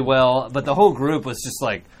did really well. But the whole group was just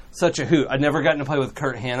like such a hoot. I'd never gotten to play with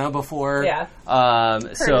Kurt Hanna before. Yeah.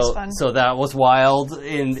 is fun. So that was wild,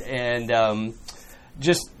 and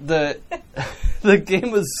just the the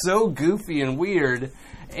game was so goofy and weird.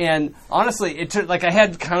 And honestly, it took, like, I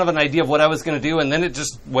had kind of an idea of what I was going to do, and then it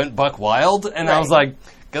just went buck wild, and I was like,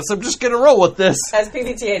 guess I'm just going to roll with this. As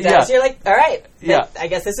PBTA does. You're like, all right, Yeah. I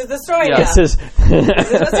guess this is the story Yeah. now. This is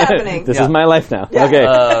This is what's happening. this is my life now. Yeah. Okay,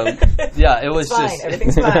 Yeah, it was Fine, just...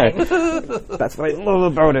 everything's fine. that's what I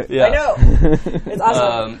love about it. Yeah. I know. It's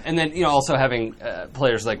awesome. And then, also having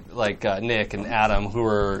players like Nick and Adam who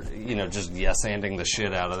are, just yes-anding the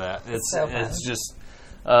shit out of that. So fun. It's just...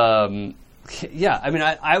 yeah, I mean,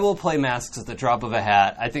 I will play Masks at the drop of a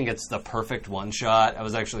hat. I think it's the perfect one-shot. I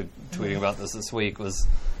was actually tweeting about this week. It's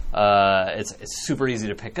super easy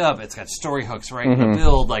to pick up. It's got story hooks right in the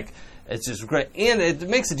build. Like, it's just great. And it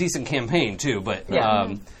makes a decent campaign, too. But,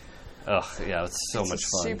 it's so much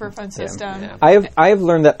fun. Super fun system. Yeah. I have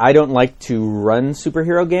learned that I don't like to run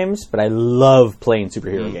superhero games, but I love playing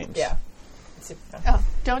superhero games. Yeah. It's super fun. Oh,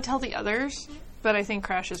 don't tell the others, but I think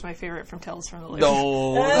Crash is my favorite from Tales from the Loop.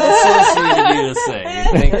 No, that's so sweet of you to say.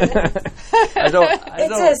 You think, I don't.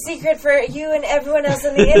 It's a secret for you and everyone else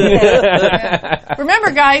on the internet. Remember,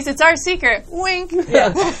 guys, it's our secret. Wink. Don't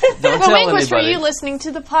The tell wink was for anybody. you listening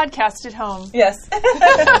to the podcast at home. Yes.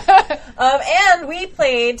 And we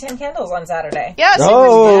played 10 Candles on Saturday. Yes.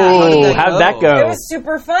 Oh, it how'd that It go? was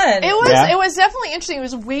super fun. It was definitely interesting. It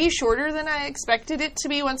was way shorter than I expected it to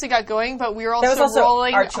be once it got going, but we were That was also also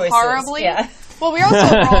rolling our choices. horribly. Yeah. Well, we were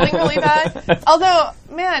also rolling really bad. Although,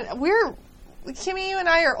 man, Kimmy, you and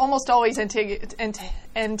I are almost always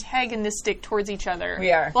antagonistic towards each other.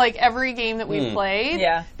 We are. Like every game that we've played.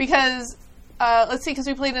 Yeah. Because, let's see, because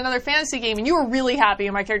we played another fantasy game and you were really happy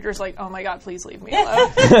and my character was like, oh my god, please leave me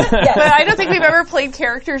alone. But I don't think we've ever played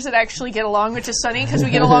characters that actually get along, which is funny because we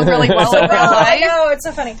get along really well in real I life. know, it's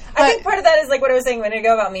so funny. I think part of that is like what I was saying a minute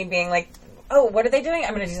ago about me being like, oh, what are they doing?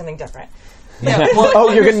 I'm going to do something different.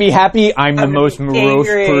 Oh, you're going to be happy? I'm the most morose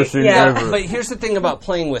angry. person Yeah. ever. But here's the thing about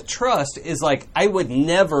playing with trust is like I would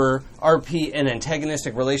never RP an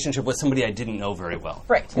antagonistic relationship with somebody I didn't know very well.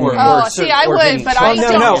 Right. Oh, see, I would, didn't but trust. I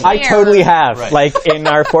no, don't I care. totally have. Right. Like in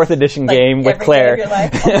our 4th edition game with Every Claire. day of your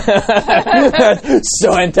life.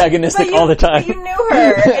 So antagonistic all the time. But you knew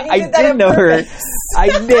her. And you I did that did on know her. purpose. I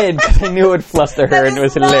did. 'Cause I knew it would fluster her, That and it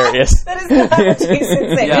is was not- hilarious. That is not what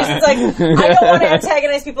Jason's saying. Yeah. Jason's like, I don't want to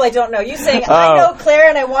antagonize people I don't know. You saying, I Oh. know Claire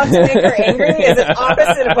and I want to make her angry is the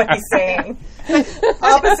opposite of what he's saying.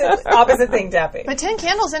 Opposite thing, Dappy. But 10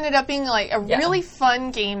 Candles ended up being like a really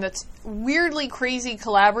fun game that's weirdly crazy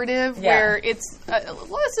collaborative where it's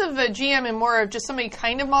less of a GM and more of just somebody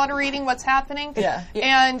kind of moderating what's happening. Yeah.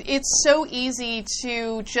 And it's so easy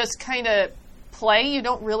to just kind of play. You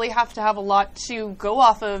don't really have to have a lot to go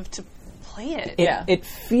off of to play it. It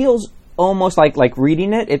feels almost like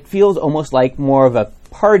reading it. It feels almost like more of a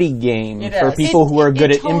party game It for does. people who are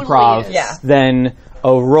good it at totally improv is. Yeah. than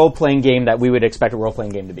a role-playing game that we would expect a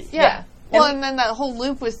role-playing game to be. Yeah. Well, and then that whole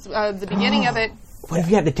loop with the beginning of it, What if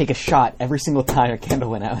you had to take a shot every single time a candle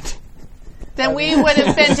went out? then we would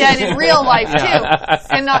have been dead in real life too,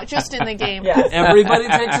 and not just in the game. Yeah. Everybody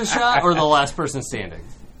takes a shot, or the last person standing.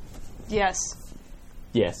 Yes.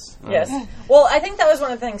 Yes. Yes. Well, I think that was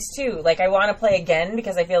one of the things too. Like, I want to play again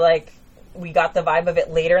because I feel like we got the vibe of it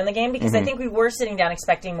later in the game because I think we were sitting down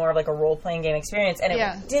expecting more of like a role-playing game experience, and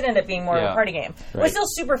it did end up being more of a party game. It was still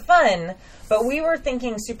super fun, but we were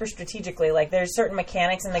thinking super strategically. Like, there's certain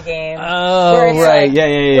mechanics in the game. Oh, where it's right. like-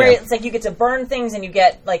 Yeah. Where it's like you get to burn things and you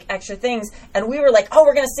get like extra things, and we were like, oh,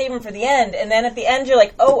 we're going to save them for the end, and then at the end you're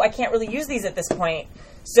like, oh, I can't really use these at this point.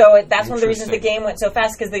 So that's one of the reasons the game went so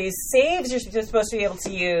fast, because these saves you're supposed to be able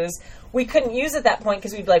to use, we couldn't use at that point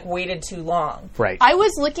because we'd like waited too long. Right. I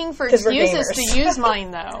was looking for 'Cause we're excuses gamers. to use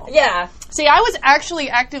mine, though. Yeah. See, I was actually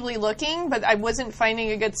actively looking, but I wasn't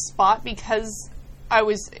finding a good spot because I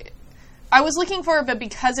was looking for it, but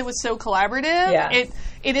because it was so collaborative, Yeah.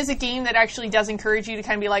 it is a game that actually does encourage you to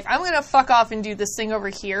kind of be like, I'm going to fuck off and do this thing over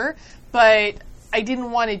here, but I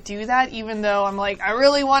didn't want to do that, even though I'm like, I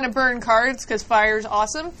really want to burn cards because fire's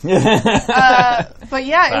awesome. But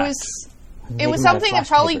yeah, it was something I'd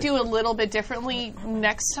probably do a little bit differently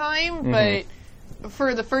next time, but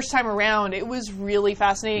for the first time around, it was really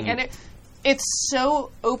fascinating. And it's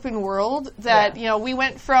so open world that, you know, we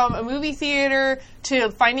went from a movie theater to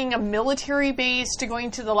finding a military base to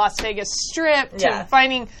going to the Las Vegas Strip to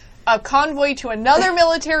finding a convoy to another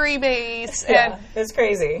military base. Yeah, it's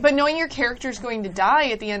crazy. But knowing your character's going to die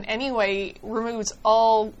at the end anyway removes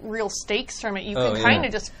all real stakes from it. You can kind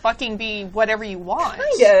of just fucking be whatever you want.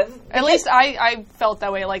 Kind of. At least I felt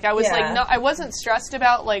that way. Like, I was Yeah. like, no, I wasn't stressed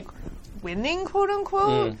about, like, winning, quote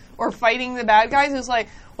unquote, or fighting the bad guys. It was like,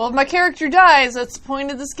 well, if my character dies, that's the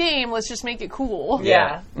point of this game. Let's just make it cool.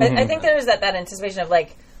 Yeah. I think there's that anticipation of,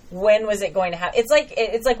 like, when was it going to happen? It's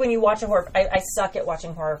like when you watch a horror. I suck at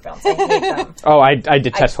watching horror films. I hate them. Oh, I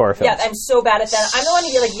detest horror films. Yeah, I'm so bad at that. I'm the one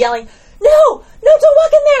who yelling, no, don't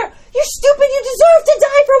walk in there. You're stupid. You deserve to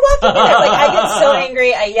die for walking in there. Like, I get so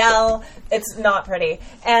angry. I yell. It's not pretty.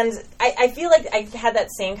 And I feel like I had that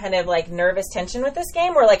same kind of like nervous tension with this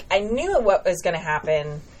game where like I knew what was going to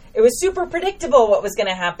happen. It was super predictable what was going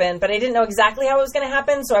to happen, but I didn't know exactly how it was going to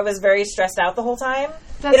happen, so I was very stressed out the whole time.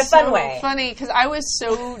 That's in a fun so way. Funny, because I was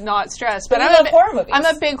so not stressed. But you love horror movies. I'm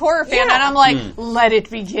a big horror fan, Yeah. and I'm like, let it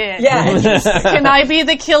begin. Yeah. Can I be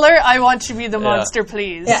the killer? I want to be the monster,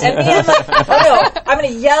 please. Yeah, and me, I'm like, oh no, I'm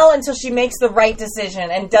going to yell until she makes the right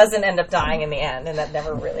decision and doesn't end up dying in the end. And that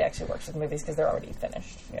never really actually works with movies because they're already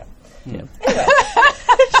finished. Yeah. Anyway,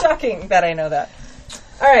 shocking that I know that.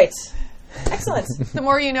 All right. Excellent. The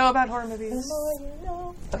more you know about horror movies.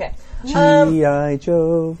 Okay. G.I.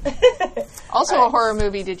 Joe. Also a horror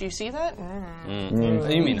movie. Did you see that?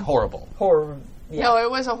 You mean horrible? Horror. Yeah. No, it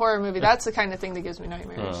was a horror movie. That's the kind of thing that gives me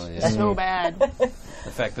nightmares. Oh, yeah. So bad. The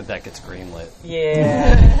fact that gets greenlit.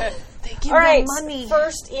 Yeah. They give All right. me money.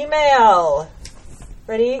 First email.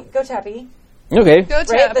 Ready? Go, Tappy. Okay. Go Right?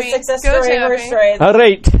 Tappy. The success Go story, horror Tappy. story. All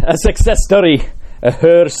right. A success story, a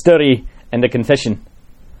horror story, and a confession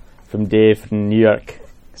from Dave from New York.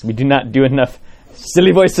 Because we do not do enough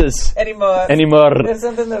silly voices Anymore. anymore. It's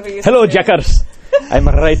something that we used Hello, to do. Jackers. I'm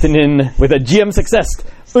writing in with a GM success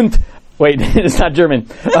und... Wait, it's not German.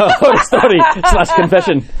 A horror story /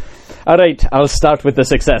 confession. All right, I'll start with the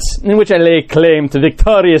success, in which I lay claim to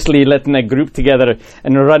victoriously letting a group together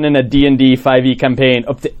and running a D&D 5e campaign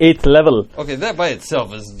up to 8th level. Okay, that by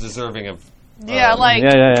itself is deserving of... Yeah, like...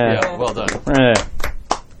 Yeah, well done.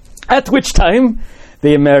 At which time,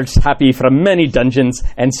 they emerged happy from many dungeons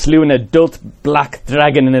and slew an adult black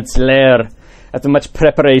dragon in its lair, after much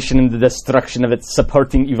preparation in the destruction of its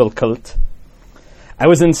supporting evil cult. I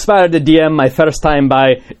was inspired to DM my first time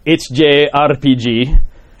by HJRPG,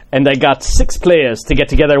 and I got 6 players to get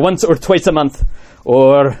together once or twice a month,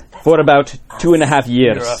 or for about 2.5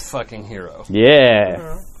 years. You're a fucking hero.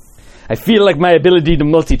 Yeah. I feel like my ability to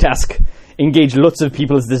multitask, engage lots of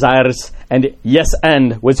people's desires, and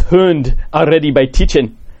was honed already by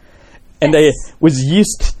teaching. And I was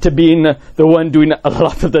used to being the one doing a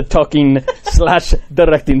lot of the talking /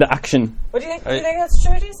 directing the action. What do you think? Do you think that's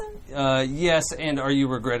true, Jason? Yes, and are you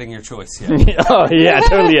regretting your choice yet? Oh, yeah, I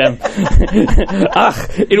totally am.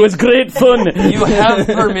 It was great fun. You have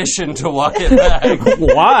permission to walk it back.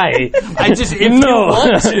 Why? If you No.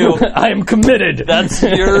 want to, I am committed. that's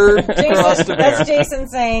your cross to Jason, bear. that's Jason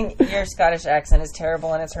saying your Scottish accent is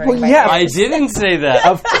terrible and it's hurting Well, my yeah. I ears. didn't say that.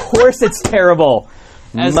 Of course it's terrible.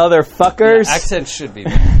 As- Motherfuckers. Accents should be.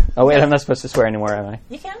 Oh, wait, I'm not supposed to swear anymore, am I?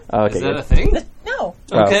 You can? Oh, okay, Is that good. a thing? No.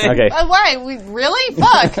 Oh, Okay. okay. Why? Really?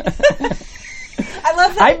 Fuck. I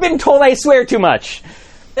love that. I've been told I swear too much.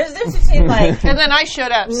 There's a difference between like And then I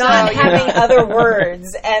showed up. not so, having other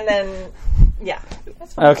words and then yeah.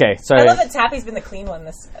 That's fine. Okay, sorry. I love that Tappy's been the clean one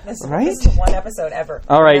this Right? This is one episode ever.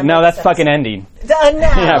 All right, Remember now that's this fucking episode. ending. Done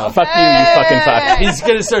now. Yeah, fuck you fucking fuck. He's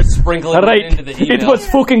gonna start sprinkling All it right, into the email. it was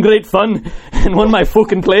fucking great fun, and one of my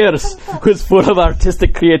fucking players, who was full of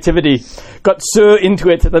artistic creativity, got so into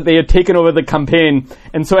it that they had taken over the campaign,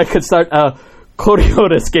 and so I could start a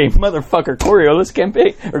Coriolis game, motherfucker, Coriolis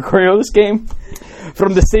campaign, or Coriolis game,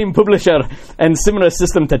 from the same publisher, and similar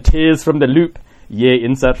system to Tales from the Loop, yay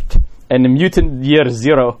insert, and Mutant Year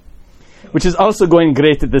Zero, which is also going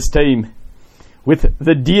great at this time. With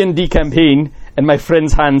the D&D campaign in my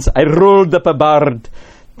friend's hands, I rolled up a bard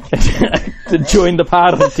to join the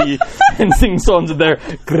party and sing songs of their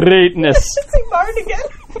greatness. Sing Bard again.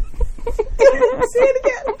 Say it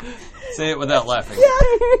again. Say it without laughing.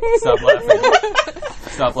 Stop laughing.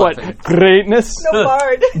 Stop What? laughing. Greatness? No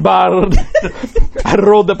Bard. Bard. I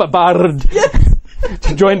rolled up a bard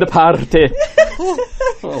to join the party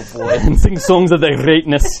Oh boy. and sing songs of their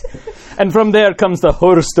greatness. And from there comes the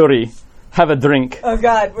horror story. Have a drink. Oh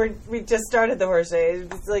God, we just started the horse day.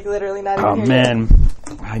 It's like literally not Oh even here yet. man,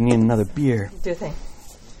 I need another beer. Do a thing.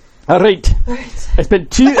 All right. I spent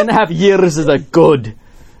 2.5 years as a god,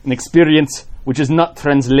 an experience which is not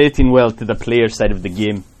translating well to the player side of the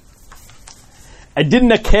game. I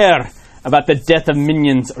didn't care about the death of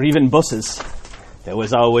minions or even bosses. There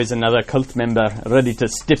was always another cult member ready to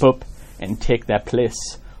step up and take their place,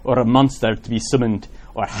 or a monster to be summoned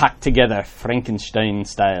or hacked together Frankenstein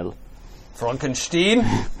style. Frankenstein?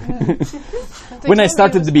 When I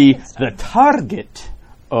started to be the target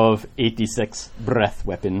of 86 breath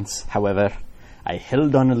weapons, however, I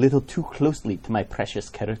held on a little too closely to my precious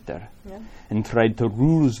character and tried to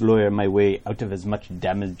rules lawyer my way out of as much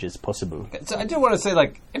damage as possible. So I do want to say,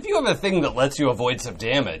 like, if you have a thing that lets you avoid some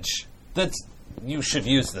damage, you should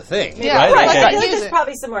use the thing. Yeah, right? Right, Like, I feel like use there's it.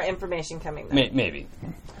 probably some more information coming there. maybe.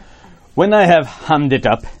 When I have hammed it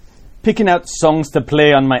up, picking out songs to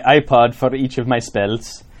play on my iPod for each of my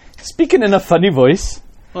spells, speaking in a funny voice,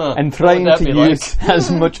 Huh, and what trying would that to be like? use as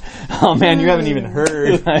much... Oh man, you haven't even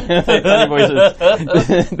heard my funny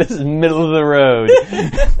voices. This is middle of the road.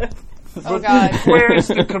 Oh God. Where's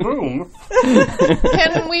the kaboom?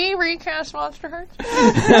 Can we recast Monster Hearts?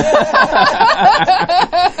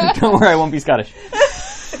 Don't worry, I won't be Scottish.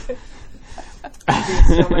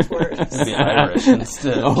 So much worse. Be Irish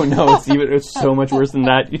instead. Oh no, it's so much worse than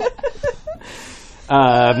that.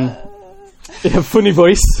 A funny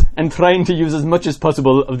voice and trying to use as much as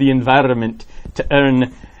possible of the environment to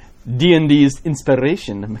earn D&D's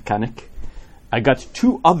inspiration mechanic. I got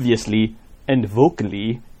too obviously and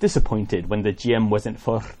vocally disappointed when the GM wasn't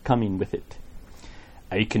forthcoming with it.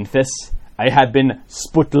 I confess I had been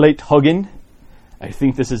spotlight hogging. I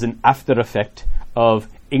think this is an after effect of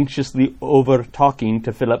anxiously over-talking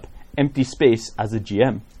to fill up empty space as a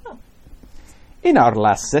GM. In our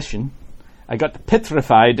last session, I got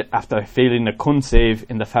petrified after failing a con save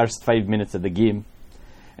in the first 5 minutes of the game,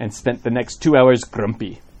 and spent the next 2 hours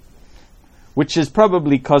grumpy. Which is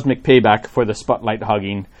probably cosmic payback for the spotlight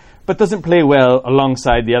hogging, but doesn't play well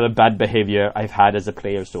alongside the other bad behavior I've had as a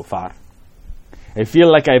player so far. I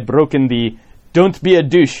feel like I've broken the "don't be a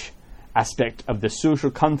douche" aspect of the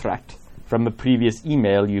social contract from a previous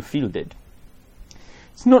email you fielded.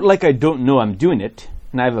 It's not like I don't know I'm doing it,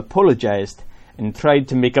 and I've apologized and tried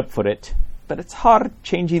to make up for it, but it's hard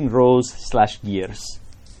changing roles/gears.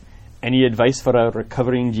 Any advice for a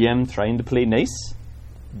recovering GM trying to play nice?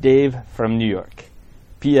 Dave from New York.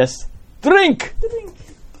 P.S. Drink!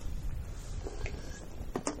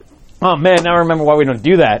 Oh man, now I remember why we don't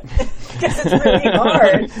do that. It's really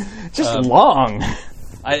hard. Just long.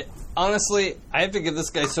 I honestly, I have to give this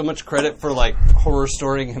guy so much credit for like horror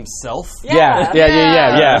storying himself. Yeah.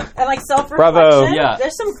 And like self-reflection. Bravo. Yeah.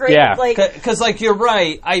 There's some great Yeah. like. Because like you're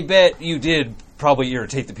right, I bet you did probably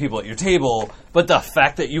irritate the people at your table, but the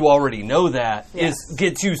fact that you already know that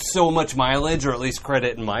gets you so much mileage, or at least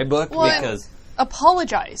credit in my book, Well, because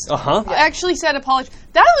apologize. uh-huh. Actually said apologize.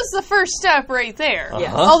 That was the first step right there.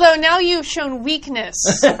 Yes. Although now you've shown weakness.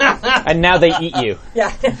 And now they eat you.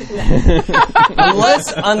 Yeah.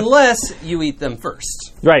 unless you eat them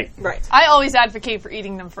first. Right. Right. I always advocate for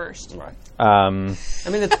eating them first. Right. I I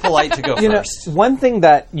mean, it's polite to go You know, first. one thing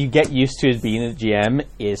that you get used to as being a GM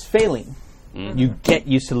is failing. You get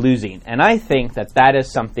used to losing. And I think that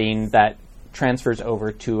is something that transfers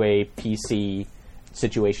over to a PC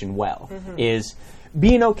situation well, is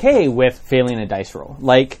being okay with failing a dice roll.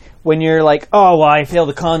 Like, when you're like, oh, well, I failed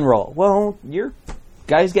a con roll. Well, your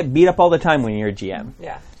guys get beat up all the time when you're a GM.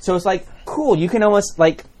 Yeah. So it's like, cool, you can almost,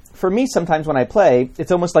 like, for me, sometimes when I play,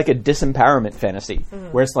 it's almost like a disempowerment fantasy,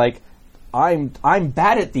 where it's like, I'm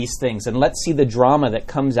bad at these things, and let's see the drama that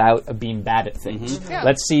comes out of being bad at things. Yeah.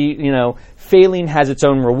 Let's see, failing has its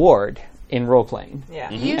own reward in role-playing. Yeah.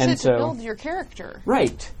 Use And it so- to build your character.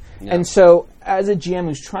 Right. And so, as a GM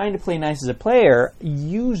who's trying to play nice as a player,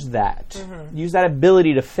 use that. Use that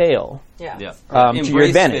ability to fail. Yeah. Yeah. To Embrace your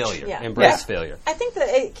advantage. failure. Yeah. Embrace Yeah. failure. I think that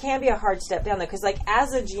it can be a hard step down though, because like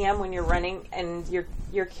as a GM, when you're running and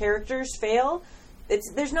your characters fail,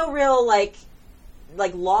 there's no real like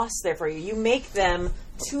loss there for you. You make them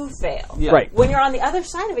to fail. Yeah. Right. When you're on the other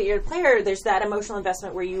side of it, you're a player. There's that emotional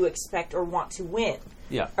investment where you expect or want to win.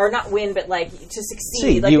 Yeah. Or not win, but like to succeed.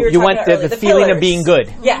 See, Like we were you talking want about the earlier, feeling pillars. of being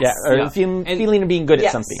good. Yes. Yeah, or Yeah. the feeling, And- feeling of being good Yes.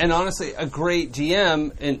 at something. And honestly, a great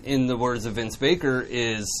GM, in the words of Vince Baker,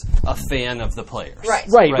 is a fan of the players. Right.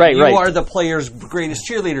 Right. You are the player's greatest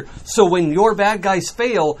cheerleader. So when your bad guys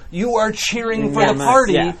fail, you are cheering for Yes. the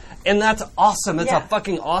party, Yeah. and that's awesome. That's Yeah. a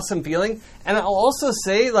fucking awesome feeling. And I'll also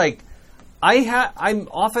say, like, I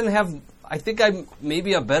think I'm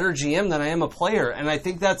maybe a better GM than I am a player, and I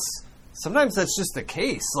think sometimes that's just the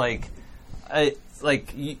case.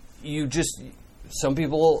 You just. Some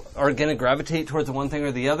people are going to gravitate towards the one thing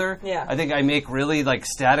or the other. Yeah. I think I make really like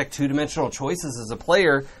static two-dimensional choices as a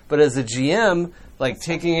player, but as a GM, like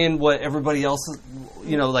taking in what everybody else,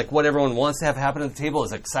 like what everyone wants to have happen at the table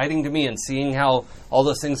is exciting to me, and seeing how all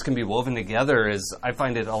those things can be woven together I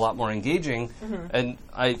find it a lot more engaging. And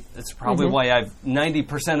it's probably why I've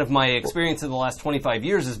 90% of my experience in the last 25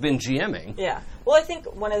 years has been GMing. Yeah. Well, I think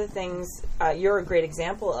one of the things you're a great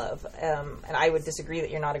example of, and I would disagree that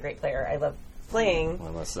you're not a great player. I love playing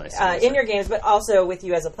Well, that's nice. in your games, but also with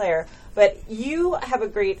you as a player. But you have a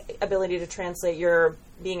great ability to translate your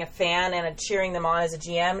being a fan and cheering them on as a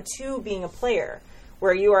GM to being a player,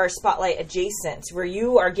 where you are spotlight adjacent, where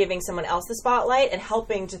you are giving someone else the spotlight and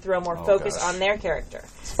helping to throw more focus on their character.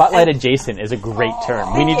 Spotlight adjacent is a great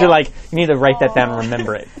term. We need to you need to write that down and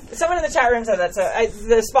remember it. Someone in the chat room said that, so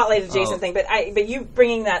the spotlight adjacent thing. But you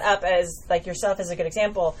bringing that up as like yourself is a good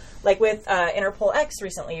example. Like with Interpol X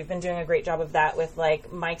recently, you've been doing a great job of that with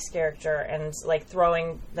like Mike's character and like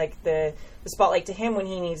throwing like the spotlight to him when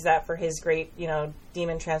he needs that for his great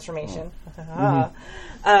demon transformation,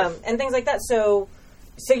 and things like that. So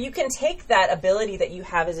you can take that ability that you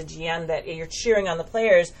have as a GM that you're cheering on the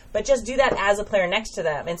players, but just do that as a player next to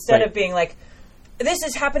them instead of being like, this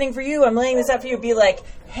is happening for you, I'm laying this out for you. Be like,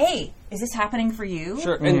 hey, is this happening for you?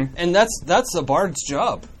 Sure, and that's a bard's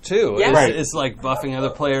job too. Yeah. Right. It's like buffing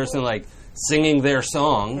other players and like singing their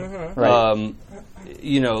song. Right.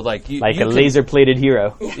 Like you, Like you a can, laser-plated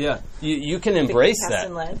hero. Yeah, you can embrace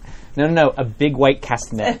that. No, a big white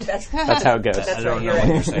castanet. That's how it goes. I don't know what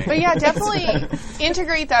you're saying. But yeah, definitely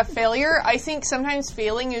integrate that failure. I think sometimes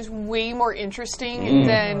failing is way more interesting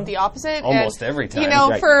than the opposite. Almost every time.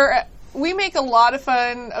 Right. We make a lot of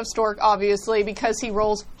fun of Stork, obviously, because he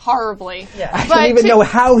rolls horribly. Yeah. I don't even know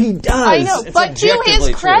how he does. I know, It's but to his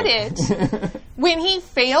objectively credit, when he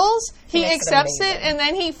fails, he makes it accepts it, amazing. and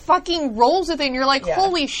then he fucking rolls with it, and you're like, Yeah.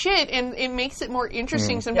 holy shit, and it makes it more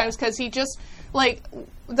interesting sometimes, because he just, like,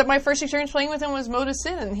 my first experience playing with him was Moda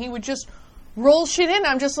Sin, and he would just roll shit in,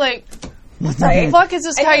 I'm just like, what the fuck is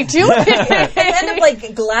this guy doing? You end up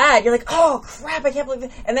like glad. You're like, oh crap, I can't believe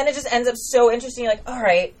it. And then it just ends up so interesting. You're like, all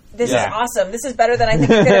right, this is awesome. This is better than I think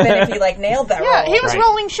it could have been if he like nailed that Yeah, roll. he was Right.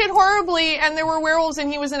 rolling shit horribly, and there were werewolves,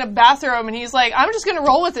 and he was in a bathroom, and he's like, I'm just gonna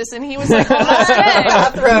roll with this, and he was like, oh, that's okay.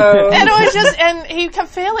 Bathrobe. And it was just, and he kept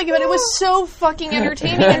failing, but it was so fucking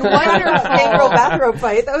entertaining and wonderful. Kangaroo bathrobe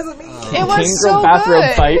fight. That was amazing. It was King so Girl Bathrobe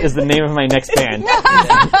good. Fight is the name of my next band.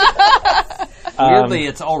 Weirdly,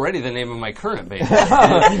 it's already the name of my current band.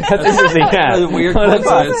 That's interesting. Yeah. A weird That's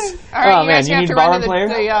coincidence. All right, Oh, you man, guys you have need to a run bar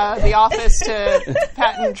to the office to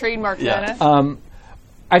patent and trademark Yeah. that.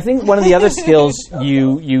 I think one of the other skills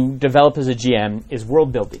you develop as a GM is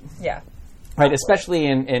world building, Yeah. right? Especially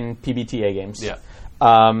in PBTA games. Yeah.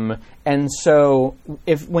 And so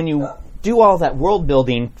when you do all that world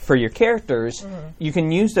building for your characters, you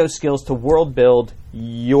can use those skills to world build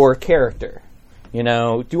your character.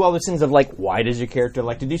 Do all those things of like, why does your character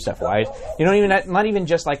like to do stuff? Why? Not even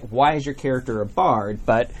just like, why is your character a bard,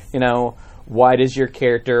 but why does your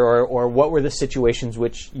character or what were the situations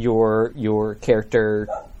which your character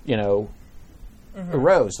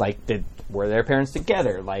arose? Like, were their parents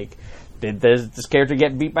together? Like, did this character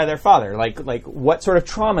get beat by their father? Like what sort of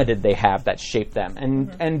trauma did they have that shaped them?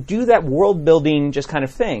 And do that world building just kind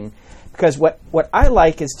of thing. Because what I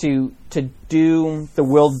like is to do the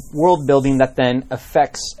world building that then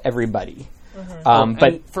affects everybody. But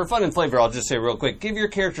And for fun and flavor, I'll just say real quick: give your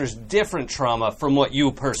characters different trauma from what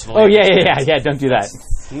you personally. oh yeah, don't do that.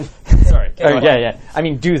 Sorry. Oh yeah. I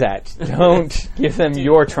mean, do that. Don't give them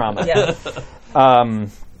your trauma. Yeah.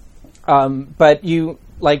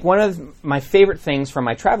 But one of my favorite things from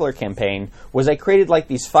my Traveler campaign was I created like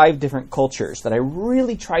these 5 different cultures that I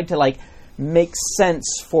really tried to like make sense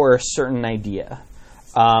for a certain idea.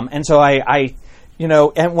 And so I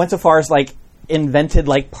and went so far as like invented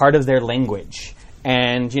like part of their language.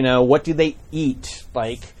 And, what do they eat?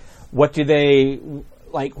 Like, what are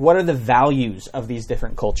the values of these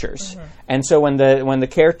different cultures? And so when the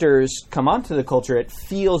characters come onto the culture, it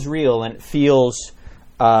feels real and it feels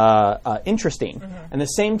interesting. And the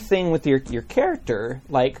same thing with your character,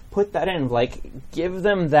 like put that in, like give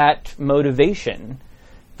them that motivation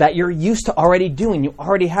that you're used to already doing. You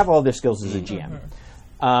already have all their skills as a GM.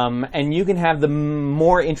 And you can have the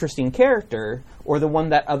more interesting character or the one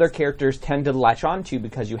that other characters tend to latch onto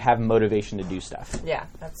because you have motivation to do stuff. Yeah,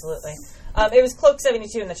 absolutely. It was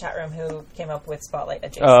Cloak72 in the chat room who came up with Spotlight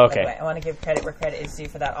Adjacent. Oh, okay. By the way. I want to give credit where credit is due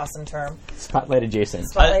for that awesome term. Spotlight adjacent.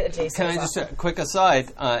 Spotlight Adjacent. Can I is just awesome. a quick aside?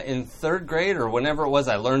 In 3rd grade or whenever it was,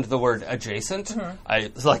 I learned the word adjacent. I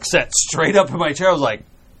like sat straight up in my chair. I was like,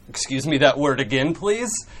 "Excuse me, that word again,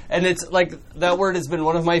 please." And it's like that word has been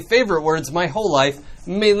one of my favorite words my whole life,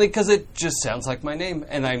 mainly because it just sounds like my name,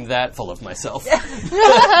 and I'm that full of myself.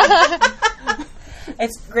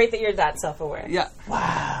 It's great that you're that self-aware. Yeah.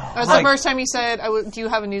 That was Like- the first time you said, do you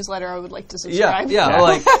have a newsletter? I would like to Yeah, subscribe.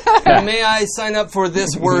 like, may I sign up for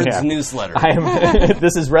this word's Yeah. newsletter?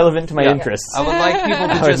 This is relevant to my interests. I would like people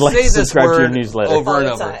to I would just like say to this subscribe to your word newsletter. over All and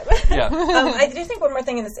the over. time. Yeah. I do think one more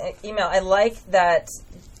thing in this email. I like that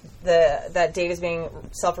that Dave is being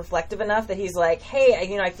self-reflective enough that he's like, hey,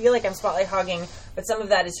 I feel like I'm spotlight hogging, but some of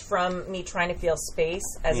that is from me trying to feel space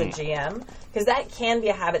as a GM, because that can be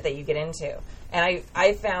a habit that you get into. And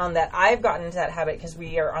I found that I've gotten into that habit because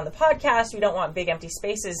we are on the podcast. We don't want big empty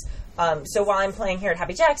spaces. So while I'm playing here at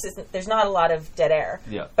Happy Jacks, there's not a lot of dead air.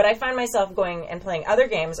 Yeah. But I find myself going and playing other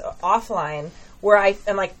games offline where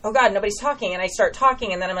I'm like, oh God, nobody's talking. And I start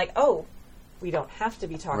talking, and then I'm like, oh, we don't have to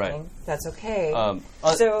be talking. Right. That's okay.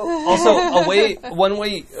 Also, one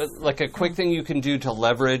way, like a quick thing you can do to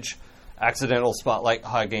leverage accidental spotlight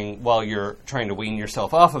hogging while you're trying to wean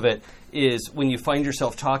yourself off of it is when you find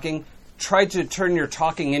yourself talking, try to turn your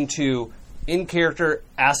talking into in character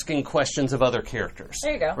asking questions of other characters.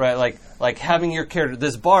 There you go. Right, like having your character,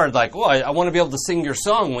 this bard, like, well, I want to be able to sing your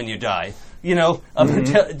song when you die.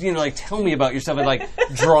 Like tell me about yourself, and like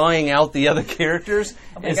drawing out the other characters.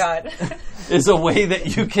 Oh my God. Is a way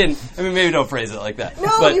that you can. I mean, maybe don't phrase it like that. No,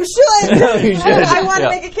 but, you should. No, you should. I want to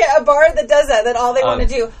make a bard that does that. That all they want to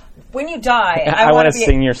do. When you die, I want to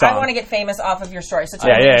sing your song. I want to get famous off of your story. So tell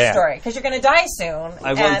me your story, because you're going to die soon.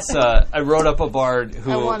 I wrote up a bard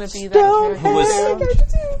who I want to be that character. who was.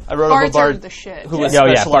 I wrote Bards up a bard are the shit. who was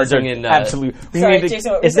bards specializing are in. absolutely. Sorry,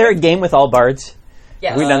 Jason, what were Is you there a saying? game with all bards?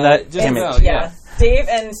 Yes. Have we done that? just Damn it. about, yeah. Dave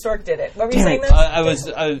and Stork did it. What were you saying then? I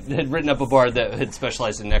had written up a bard that had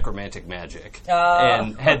specialized in necromantic magic,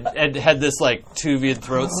 and had this like Tuvian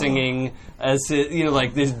throat singing as it,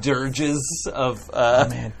 like these dirges of.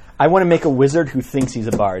 Man, I want to make a wizard who thinks he's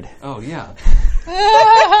a bard. Oh yeah.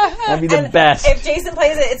 That'd be the best. If Jason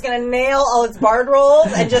plays it, it's going to nail all its bard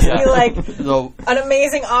rolls and just be like an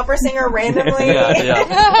amazing opera singer randomly.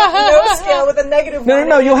 No skill with a negative one.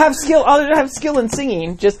 No. You'll have skill. I'll have skill in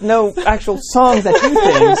singing. Just no actual songs that do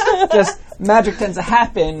things. Just magic tends to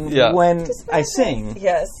happen when I sing.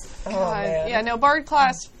 Yes. Oh, man. Yeah, no, bard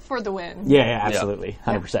class for the win. Yeah, absolutely,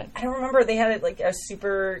 100%. I don't remember. They had like a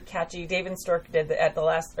super catchy. Dave and Stork did at the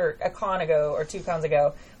last, or a con ago or 2 cons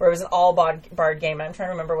ago, where it was an all bard game. I'm trying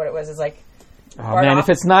to remember what it was. It's like, if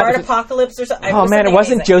it's not Bard Apocalypse or something. it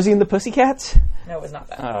wasn't Josie and the Pussycats. No, it was not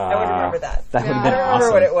that. I would remember that. That would have I been don't remember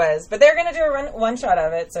awesome. what it was, but they're going to do a one shot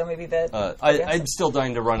of it, so maybe that. I'm still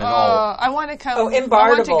dying to run it all. I want to come. Oh, I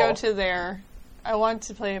want to Imbardable. go to there. I want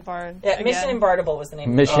to play a bard. Yeah, again. Mission Imbardable was the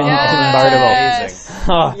name. Mission of it. Imbardable. Amazing.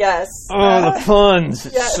 Oh, Yes. the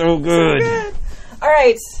puns. Yeah, So good. All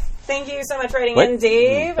right. Thank you so much for writing in,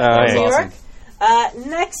 Dave from yeah. New York.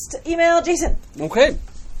 Next email, Jason. Okay.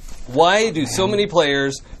 Why do so many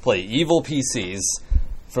players play evil PCs?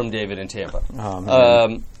 From David in Tampa. Oh,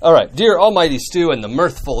 man. All right. Dear Almighty Stu and the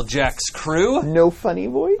Mirthful Jack's crew. No funny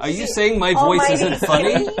voice? Are you saying my voice isn't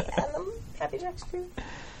funny? And the Happy Jack's crew.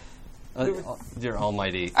 Dear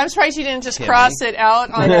Almighty. I'm surprised you didn't just Tammy. cross it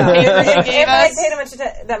out on the papers you gave If I us. paid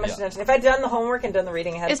that much attention, if I'd done the homework and done the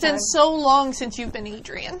reading ahead It's of time. been so long since you've been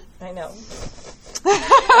Adrian. I know.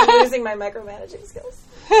 I'm losing my micromanaging skills.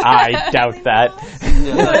 I doubt that.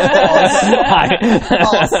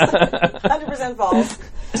 False. 100% false.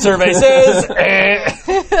 Survey says.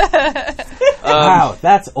 Wow,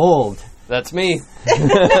 that's old. That's me.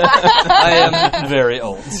 I am very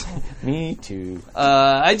old. Me too.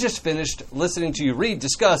 I just finished listening to you read,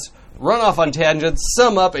 discuss, run off on tangents,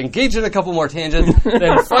 sum up, engage in a couple more tangents,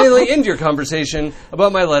 then finally end your conversation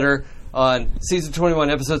about my letter on Season 21,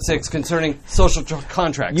 Episode 6 concerning social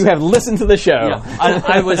contracts. You have listened to the show. Yeah.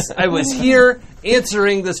 I was here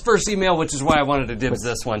answering this first email, which is why I wanted to dibs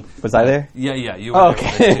this one. Was I there? Yeah, you were there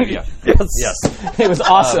for this too, yeah. Yes. It was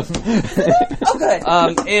awesome. Oh,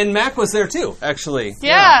 good. And Mac was there too, actually.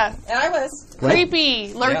 Yeah. And I was.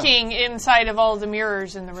 Creepy, lurking inside of all the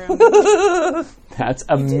mirrors in the room. That's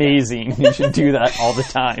amazing. You should do that all the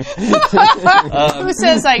time. Who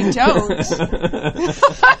says I don't?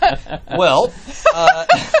 Well,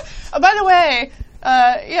 Oh, by the way,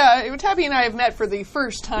 Tabby and I have met for the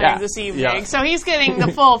first time this evening, Yeah. so he's getting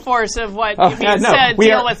the full force of what Oh, being said.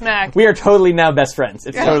 Deal with Mac. We are totally now best friends.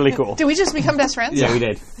 It's totally cool. Did we just become best friends? Yeah, we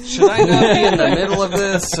did. should I not be in the middle of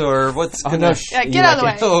this, or what's going to... Yeah, get out of the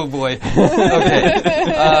way. Oh, boy.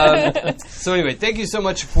 Okay. So anyway, thank you so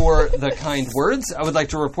much for the kind words. I would like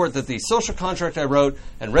to report that the social contract I wrote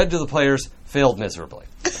and read to the players failed miserably.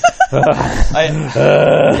 I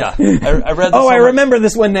read. I remember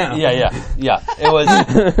this one now. Yeah. It was.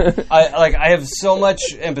 I have so much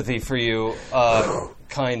empathy for you,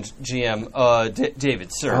 kind GM, David,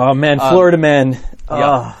 sir. Oh man, Florida man.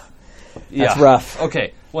 Yeah. That's rough.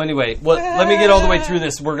 Okay. Well, anyway, let me get all the way through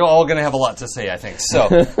this. We're all going to have a lot to say, I think. So,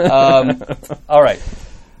 all right.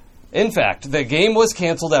 In fact, the game was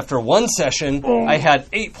canceled after one session. I had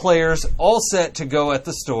 8 players all set to go at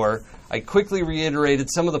the store. I quickly reiterated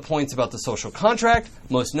some of the points about the social contract,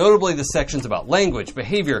 most notably the sections about language,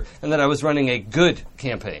 behavior, and that I was running a good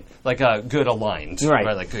campaign, like a good aligned, Right.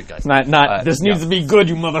 Like good guys. Not this needs to be good,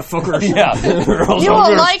 you motherfuckers. Yeah. You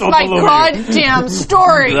will like my goddamn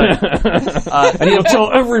story. And you'll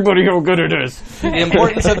tell everybody how good it is. The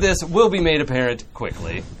importance of this will be made apparent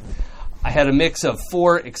quickly. I had a mix of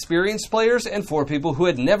 4 experienced players and 4 people who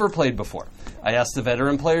had never played before. I asked the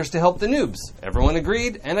veteran players to help the noobs. Everyone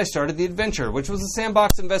agreed, and I started the adventure, which was a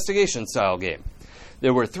sandbox investigation style game.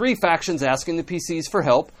 There were 3 factions asking the PCs for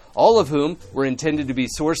help, all of whom were intended to be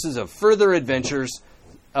sources of further adventures,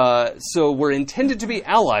 so were intended to be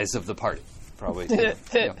allies of the party. Probably. Yeah.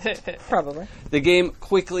 Probably. The game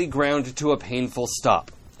quickly ground to a painful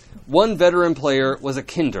stop. One veteran player was a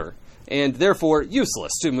kinder, and therefore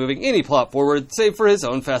useless to moving any plot forward save for his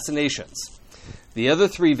own fascinations. The other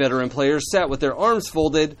 3 veteran players sat with their arms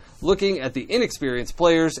folded, looking at the inexperienced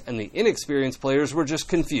players, and the inexperienced players were just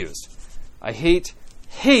confused. I hate,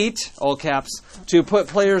 all caps, to put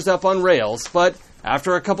players up on rails, but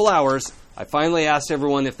after a couple hours, I finally asked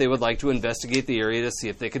everyone if they would like to investigate the area to see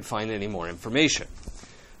if they could find any more information.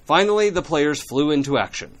 Finally, the players flew into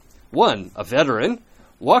action. One, a veteran,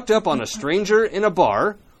 walked up on a stranger in a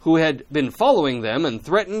bar who had been following them and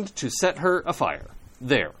threatened to set her afire.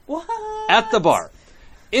 There. What? At the bar.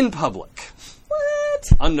 In public. What?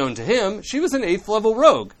 Unknown to him, she was an 8th level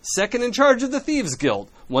rogue, second in charge of the Thieves Guild,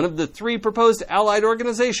 one of the 3 proposed allied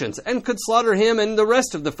organizations, and could slaughter him and the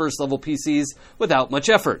rest of the first level PCs without much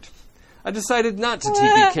effort. I decided not to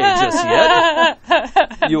TPK just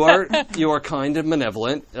yet. You are kind and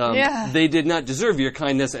benevolent. Yeah. They did not deserve your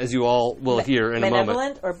kindness, as you all will hear in a moment.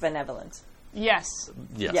 Benevolent or benevolent? Yes.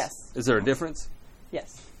 Yes. Yes. Is there a difference?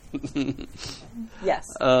 Yes. Yes.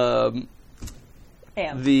 Um,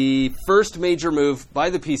 And. The first major move by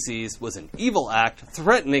the PCs was an evil act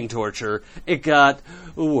threatening torture. It got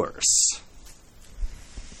worse.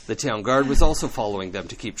 The town guard was also following them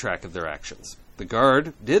to keep track of their actions. The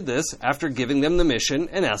guard did this after giving them the mission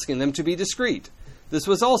and asking them to be discreet. This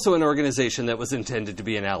was also an organization that was intended to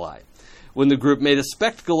be an ally. When the group made a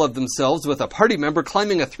spectacle of themselves with a party member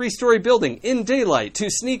climbing a 3-story building in daylight to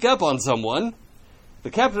sneak up on someone, the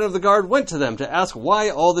captain of the guard went to them to ask why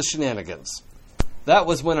all the shenanigans. That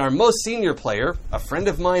was when our most senior player, a friend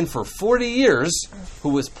of mine for 40 years, who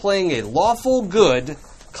was playing a lawful good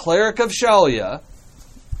cleric of Shalia,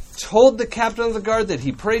 told the captain of the guard that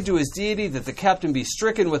he prayed to his deity that the captain be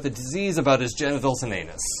stricken with a disease about his genitals and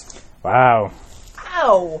anus. Wow.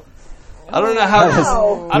 Ow! I don't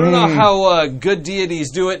know how good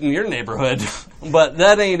deities do it in your neighborhood, but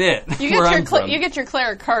that ain't it. You where I'm get from. you get your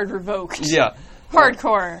cleric card revoked. Yeah.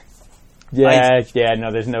 Hardcore. Yeah,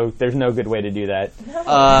 no, there's no good way to do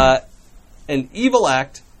that. An evil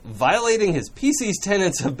act, violating his PC's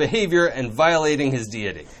tenets of behavior and violating his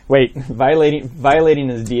deity. Wait, violating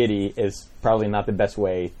his deity is probably not the best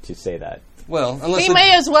way to say that. Well, unless He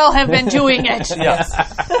may as well have been doing it. yes,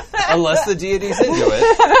 unless the deity's into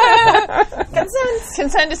it. Consent.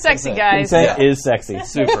 Consent is sexy, guys. Consent is sexy.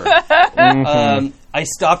 Super. I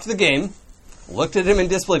stopped the game, looked at him in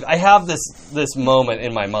disbelief. I have this moment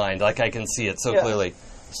in my mind, like I can see it so clearly.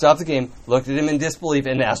 Stopped the game, looked at him in disbelief,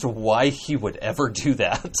 and asked why he would ever do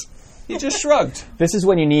that. He just shrugged. This is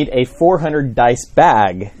when you need a 400 dice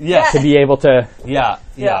bag Yes. to be able to... Yeah,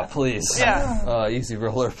 Yeah. please. Yeah. Easy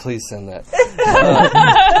Roller, please send that.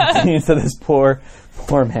 to this poor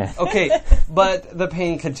man. Okay, but the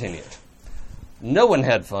pain continued. No one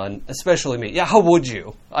had fun, especially me. Yeah, how would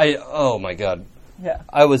you? Oh my god. Yeah.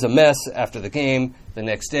 I was a mess after the game. The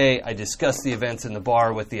next day, I discussed the events in the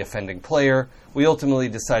bar with the offending player. We ultimately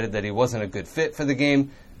decided that he wasn't a good fit for the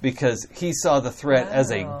game because he saw the threat as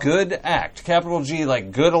a good act, capital G,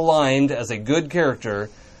 like good aligned, as a good character,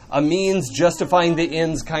 a means justifying the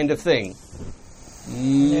ends kind of thing.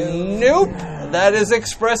 Nope. That is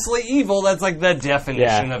expressly evil. That's like the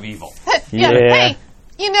definition Yeah. of evil. Yeah. Yeah. Hey,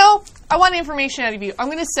 I want information out of you. I'm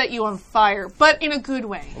going to set you on fire, but in a good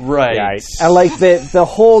way. Right. Right. I like the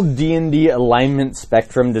whole D&D alignment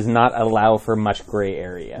spectrum does not allow for much gray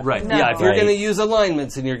area. Right. No. Yeah, if you're Right. going to use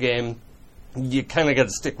alignments in your game, you kind of got to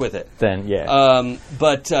stick with it. Then, yeah.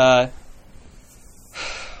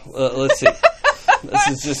 Let's see. This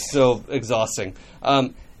is just so exhausting.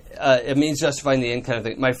 It means justifying the end kind of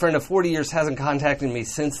thing. My friend of 40 years hasn't contacted me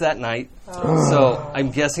since that night, so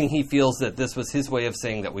I'm guessing he feels that this was his way of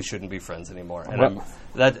saying that we shouldn't be friends anymore. And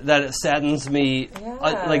that saddens me,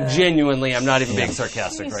 like genuinely. I'm not even being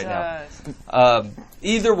sarcastic right now.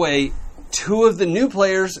 Either way, 2 of the new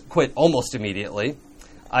players quit almost immediately.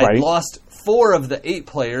 I Right. lost 4 of the 8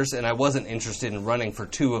 players, and I wasn't interested in running for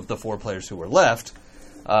 2 of the 4 players who were left.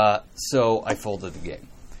 So I folded the game.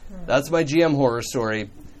 That's my GM horror story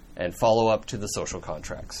and follow-up to the social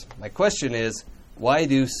contracts. My question is, why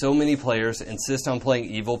do so many players insist on playing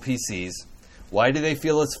evil PCs? Why do they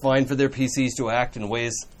feel it's fine for their PCs to act in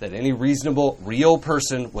ways that any reasonable, real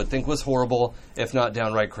person would think was horrible, if not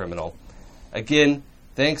downright criminal? Again,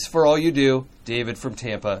 thanks for all you do. David from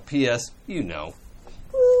Tampa. P.S. You know.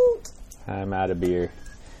 I'm out of beer.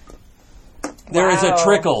 There is a Wow.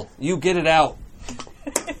 trickle. You get it out.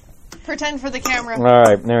 Pretend for the camera. All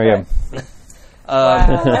right, there we go.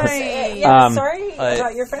 Sorry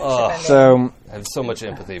about your friendship ending. So I have so much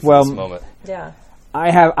empathy for this moment. yeah.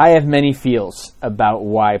 I have many feels about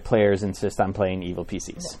why players insist on playing evil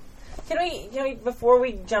PCs. Can we before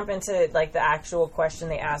we jump into like the actual question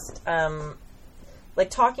they asked, like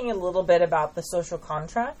talking a little bit about the social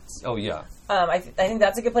contracts? Oh, yeah. I think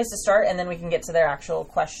that's a good place to start, and then we can get to their actual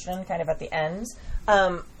question kind of at the end.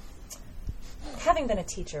 Having been a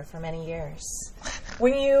teacher for many years,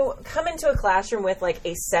 when you come into a classroom with like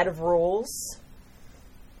a set of rules,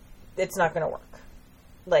 it's not going to work.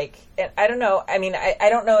 Like, I don't know. I mean, I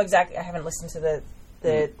don't know exactly. I haven't listened to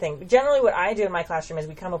the thing. But generally, what I do in my classroom is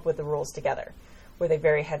we come up with the rules together with a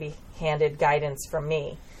very heavy-handed guidance from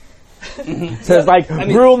me. So it's like,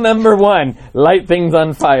 rule number 1, light things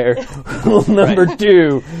on fire. Rule number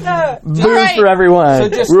 2, booze Right. for everyone. So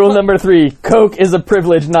just Rule number 3, Coke is a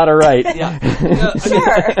privilege, not a right. Yeah.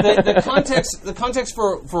 The context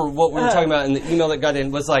for what we were talking about in the email that got in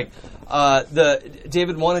was like,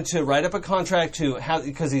 David wanted to write up a contract to have,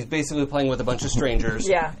 because he's basically playing with a bunch of strangers.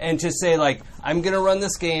 Yeah. And to say like, I'm going to run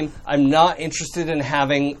this game. I'm not interested in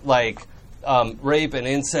having like, rape and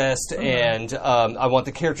incest, and I want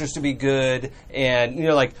the characters to be good, and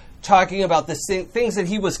like talking about the things that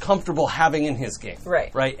he was comfortable having in his game.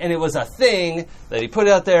 Right. And it was a thing that he put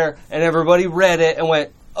out there, and everybody read it and went,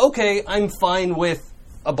 okay, I'm fine with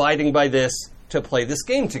abiding by this to play this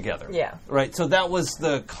game together. Yeah. Right. So that was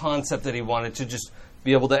the concept that he wanted to just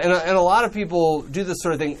be able to, and a lot of people do this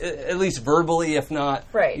sort of thing, at least verbally, if not.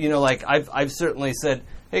 Right. Like I've certainly said,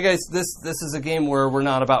 hey guys, this is a game where we're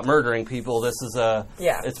not about murdering people. This is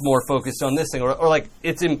it's more focused on this thing, or like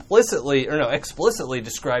it's explicitly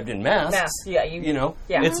described in Masks. Masks, yeah,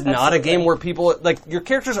 it's not a game where people like your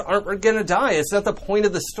characters aren't going to die. It's not the point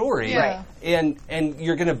of the story, Yeah. Right? And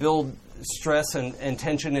you're going to build stress and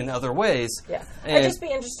tension in other ways. Yeah, And I'd just be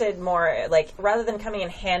interested more, like, rather than coming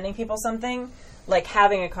and handing people something, like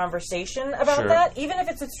having a conversation about Sure. that, even if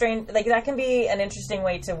it's a strange, like that can be an interesting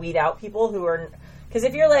way to weed out people who are, because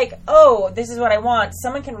if you're like, oh, this is what I want,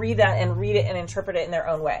 someone can read that and read it and interpret it in their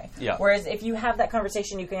own way. Yeah. Whereas if you have that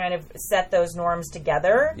conversation, you can kind of set those norms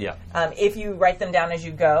together. Yeah. If you write them down as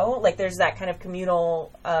you go, like there's that kind of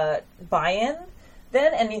communal buy-in.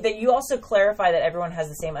 Then, and that you also clarify that everyone has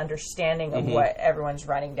the same understanding of what everyone's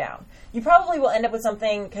writing down. You probably will end up with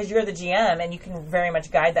something, because you're the GM, and you can very much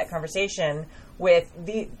guide that conversation with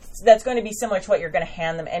that's going to be similar to what you're going to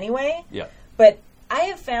hand them anyway. Yeah. But I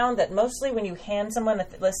have found that mostly when you hand someone a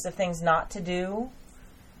list of things not to do,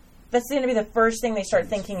 that's going to be the first thing they start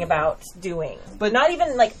thinking about doing. But not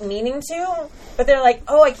even like meaning to, but they're like,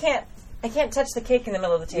 oh, I can't touch the cake in the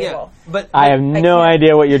middle of the table. Yeah. But I have no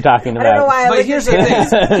idea what you're talking about. I don't know why. But here's the thing.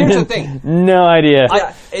 Here's the thing. No idea.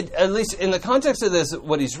 At least in the context of this,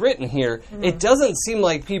 what he's written here, it doesn't seem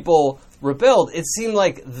like people rebelled. It seemed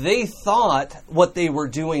like they thought what they were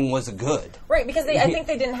doing was good. Right, because I think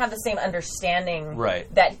they didn't have the same understanding Right.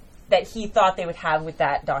 that he thought they would have with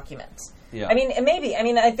that document. Yeah. I mean, maybe. I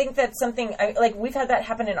mean, I think that's something, like, we've had that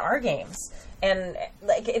happen in our games. And,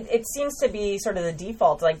 like, it seems to be sort of the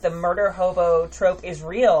default. Like, the murder hobo trope is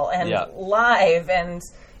real and live. And,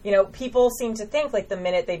 people seem to think, like, the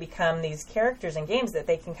minute they become these characters in games that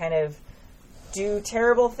they can kind of do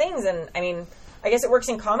terrible things. And, I mean, I guess it works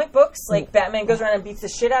in comic books. Like, Batman goes around and beats the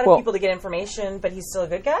shit out of people to get information, but he's still a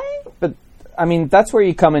good guy? But I mean, that's where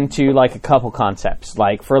you come into like a couple concepts.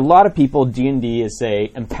 Like for a lot of people, D&D is a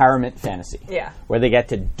empowerment fantasy. Yeah. Where they get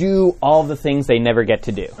to do all the things they never get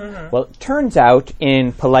to do. Well, it turns out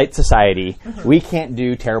in polite society, we can't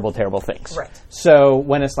do terrible, terrible things. Right. So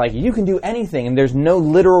when it's like you can do anything and there's no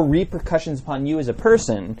literal repercussions upon you as a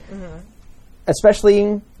person,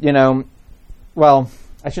 especially, well,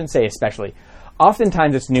 I shouldn't say especially.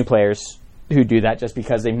 Oftentimes it's new players who do that just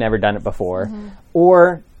because they've never done it before.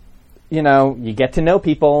 Or you get to know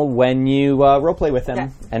people when you roleplay with them. Yeah.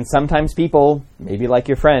 And sometimes people, maybe like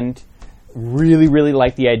your friend, really, really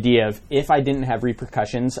like the idea of if I didn't have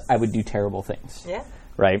repercussions, I would do terrible things. Yeah.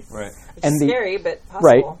 Right? Right. It's scary, but possible.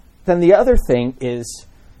 Right. Then the other thing is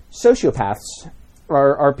sociopaths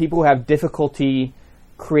are people who have difficulty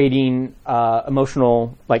creating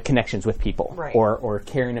emotional like connections with people, Right. or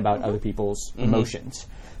caring about other people's emotions.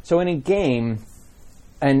 So in a game,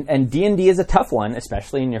 and D&D is a tough one,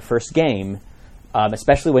 especially in your first game,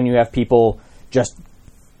 especially when you have people just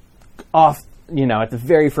off, at the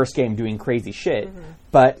very first game doing crazy shit.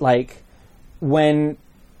 But like when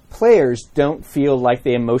players don't feel like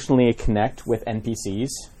they emotionally connect with NPCs,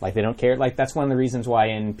 like they don't care, like that's one of the reasons why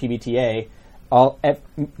in PBTA,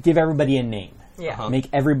 give everybody a name. Yeah. Make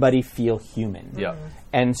everybody feel human. Yeah.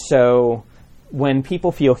 And so when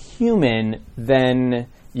people feel human, then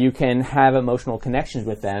you can have emotional connections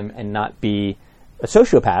with them and not be a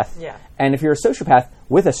sociopath. Yeah. And if you're a sociopath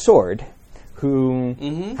with a sword who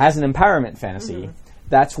has an empowerment fantasy,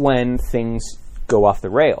 that's when things go off the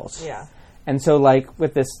rails. Yeah. And so, like,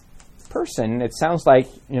 with this person, it sounds like,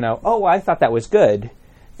 oh, I thought that was good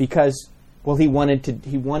because, well, he wanted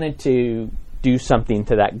to do something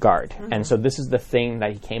to that guard. And so this is the thing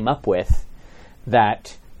that he came up with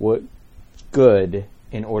that was good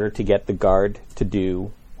in order to get the guard to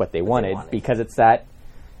do what they wanted, because it's that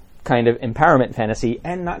kind of empowerment fantasy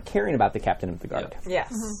and not caring about the captain of the guard.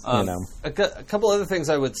 Yes. A couple other things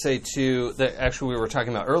I would say, too, that actually we were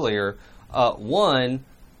talking about earlier. One,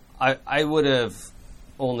 I would have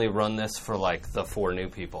only run this for, like, the 4 new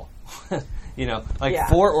people. 4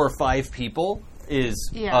 or 5 people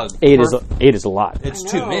is... Yeah. 8 is a lot. It's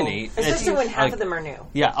too many. Especially when half of them are new.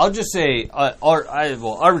 Yeah, I'll just say, I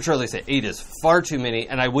will arbitrarily say 8 is far too many,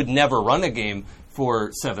 and I would never run a game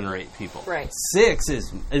for 7 or 8 people. Right. 6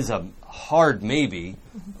 is a hard maybe,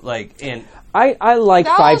 and I like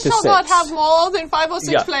Thou 5 to 6. shall not have more than 5 or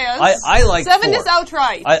 6 Yeah, players. I like 7 4. is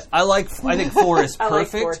outright. I think 4 is I like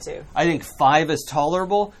perfect. 4 too. I think 5 is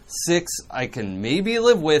tolerable. 6 I can maybe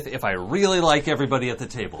live with if I really like everybody at the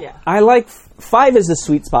table. Yeah. I like 5 is the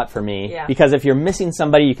sweet spot for me, Yeah. because if you're missing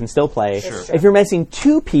somebody, you can still play. Sure. If you're missing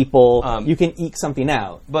 2 people, you can eke something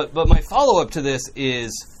out. But my follow up to this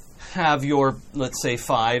is have your, let's say,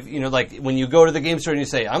 5. Like when you go to the game store and you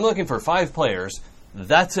say, I'm looking for 5 players.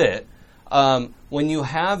 That's it. When you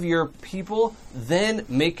have your people, then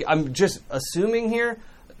I'm just assuming here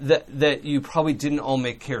that you probably didn't all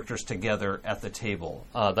make characters together at the table.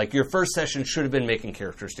 Like your first session should have been making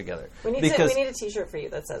characters together. We need a T-shirt for you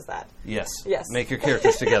that says that. Yes. Yes. Make your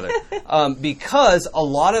characters together. Because a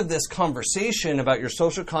lot of this conversation about your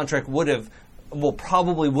social contract would have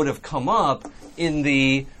come up in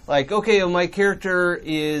the, like, okay, well, my character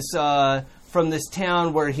is from this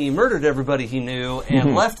town where he murdered everybody he knew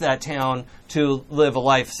and left that town to live a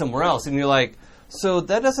life somewhere else. And you're like, so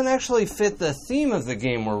that doesn't actually fit the theme of the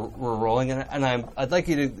game we're rolling. And I'd like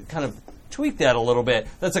you to kind of tweak that a little bit.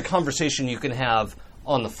 That's a conversation you can have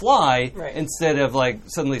on the fly, right, instead of like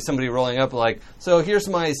suddenly somebody rolling up like, so here's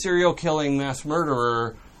my serial killing mass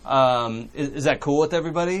murderer. Is that cool with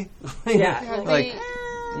everybody? Yeah. Like,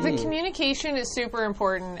 the communication is super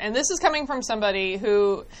important, and this is coming from somebody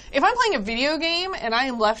who, if I'm playing a video game and I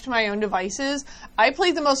am left to my own devices, I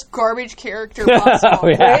play the most garbage character possible.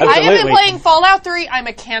 Yeah, I have been absolutely. playing Fallout 3. I'm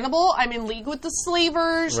a cannibal. I'm in league with the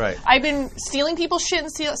slavers. Right. I've been stealing people's shit and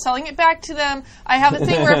selling it back to them. I have a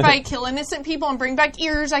thing where if I kill innocent people and bring back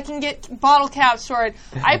ears, I can get bottle caps for it.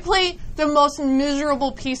 I play the most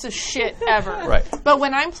miserable piece of shit ever. Right. But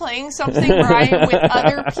when I'm playing something where I'm with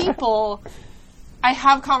other people, I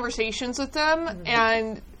have conversations with them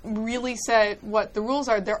and really set what the rules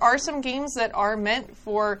are. There are some games that are meant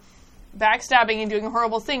for backstabbing and doing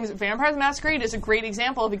horrible things. Vampire the Masquerade is a great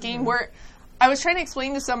example of a game where I was trying to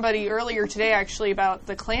explain to somebody earlier today actually about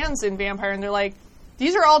the clans in Vampire, and they're like,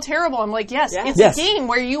 these are all terrible. I'm like, yes, Yeah. it's Yes. a game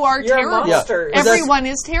where you are You're terrible. monsters. Yeah. Everyone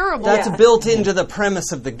is terrible. That's Yeah. built into the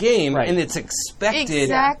premise of the game, Right. and it's expected.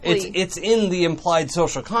 Exactly. It's in the implied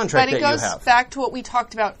social contract But it that goes you have. back to what we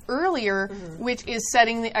talked about earlier, which is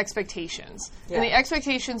setting the expectations. And Yeah. the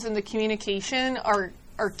expectations and the communication are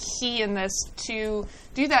key in this to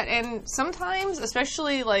do that. And sometimes,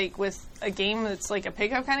 especially like with a game that's like a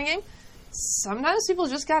pickup kind of game, sometimes people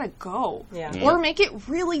just gotta go. Yeah. Or make it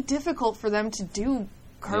really difficult for them to do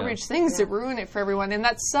garbage things that ruin it for everyone. And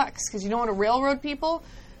that sucks because you don't want to railroad people,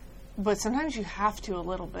 but sometimes you have to a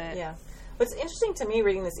little bit. Yeah. What's interesting to me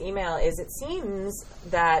reading this email is it seems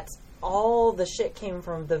that all the shit came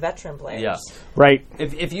from the veteran players. Yeah. Right.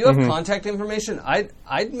 If you have contact information,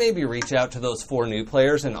 I'd maybe reach out to those 4 new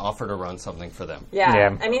players and offer to run something for them. Yeah.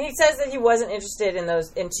 Yeah. I mean, he says that he wasn't interested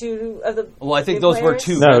in 2 of the. Well, I think new those were players.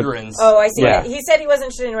 2 No. veterans. Oh, I see. Yeah. He said he wasn't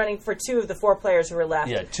interested in running for 2 of the 4 players who were left.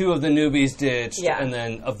 Yeah, 2 of the newbies ditched, Yeah. and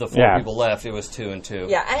then of the 4 Yeah. people left, it was 2 and 2.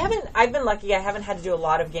 Yeah, I've been lucky. I haven't had to do a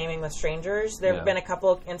lot of gaming with strangers. There have Yeah. been a couple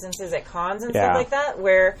of instances at cons and Yeah. stuff like that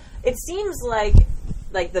where it seems like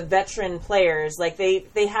like the veteran players, like they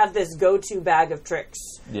have this go-to bag of tricks,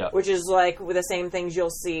 which is like with the same things you'll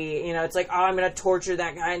see. You know, it's like, oh, I'm going to torture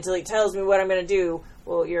that guy until he tells me what I'm going to do.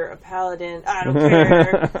 Well, you're a paladin. I don't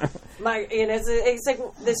care. It's like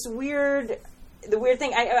this weird. The weird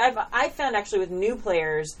thing I found actually with new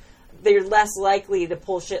players, they're less likely to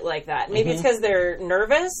pull shit like that. Maybe it's because they're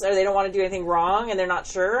nervous or they don't want to do anything wrong and they're not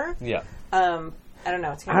sure. Yeah. I don't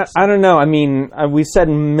know. It's kind of I don't know. I mean, we've said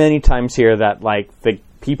many times here that like the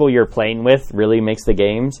people you're playing with really makes the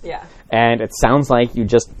games. Yeah. And it sounds like you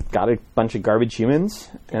just got a bunch of garbage humans,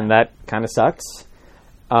 and that kind of sucks.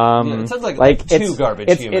 It sounds like two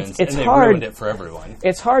garbage humans, and they ruined it for everyone.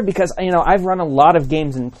 It's hard because I've run a lot of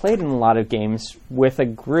games and played in a lot of games with a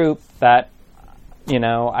group that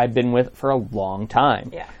I've been with for a long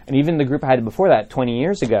time. Yeah. And even the group I had before that 20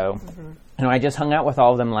 years ago. I just hung out with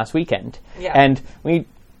all of them last weekend. Yeah. And we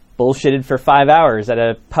bullshitted for 5 hours at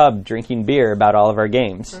a pub drinking beer about all of our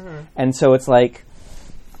games. And so it's like,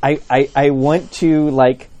 I want to,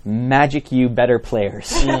 like, magic you better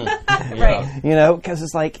players. Right. Because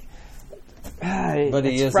it's like, but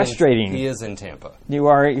it's frustrating. He is in Tampa. You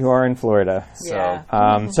are in Florida. So.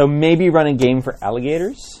 Yeah. So maybe run a game for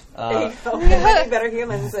alligators. There you go. It might be better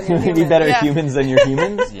humans than your humans. Maybe better humans than your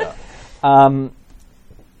humans. Yeah.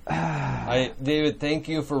 David, thank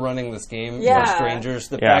you for running this game for strangers.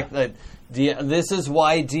 The fact that this is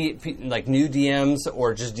why new DMs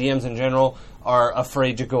or just DMs in general are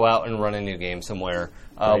afraid to go out and run a new game somewhere.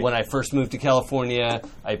 When I first moved to California,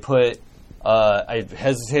 I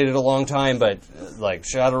hesitated a long time, but like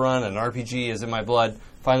Shadowrun and RPG is in my blood.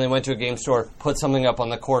 Finally went to a game store, put something up on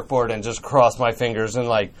the corkboard, and just crossed my fingers and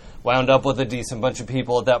like wound up with a decent bunch of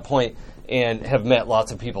people at that point, and have met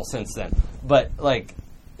lots of people since then. But like.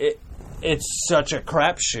 It's such a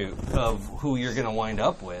crapshoot of who you're going to wind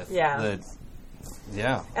up with. Yeah.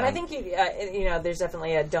 And I think there's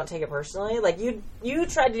definitely a don't take it personally. Like you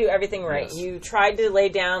tried to do everything right. Yes. You tried to lay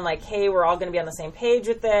down like, hey, we're all going to be on the same page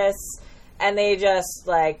with this, and they just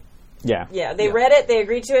like. They read it, they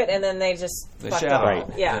agreed to it, and then they just fucked shadow. it all. Right.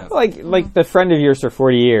 Yeah. Like the friend of yours for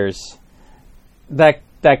 40 years.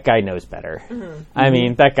 That guy knows better. I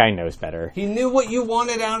mean, that guy knows better. He knew what you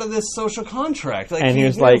wanted out of this social contract. Like, and he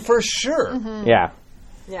was knew like, for sure. Yeah.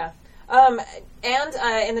 Yeah. And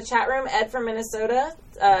in the chat room, Ed from Minnesota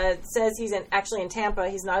says he's actually in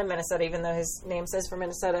Tampa. He's not in Minnesota, even though his name says from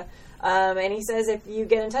Minnesota. And he says if you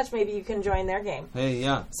get in touch, maybe you can join their game. Hey,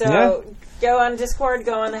 yeah. So go on Discord,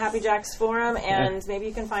 go on the Happy Jacks forum, and maybe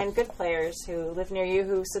you can find good players who live near you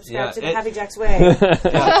who subscribe to the Happy Jacks way.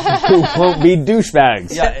 Who won't be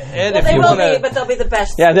douchebags. Yeah, and well, if they you will want be, but they'll be the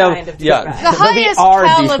best Yeah, they'll- kind of yeah. douchebags. The highest our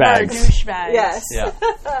caliber douchebags. douchebags. Yes.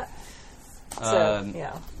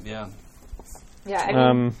 Yeah. Yeah,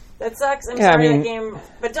 I mean, that sucks. I'm yeah, sorry I mean- that game,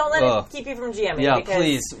 but don't let it keep you from GMing. Yeah, because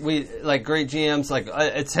please. We like great GMs. Like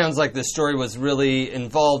it sounds like this story was really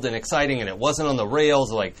involved and exciting, and it wasn't on the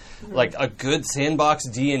rails. Like a good sandbox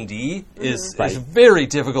D&D is very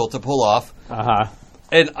difficult to pull off.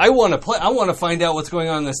 And I want to play. I want to find out what's going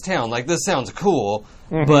on in this town. Like this sounds cool,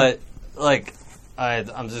 but like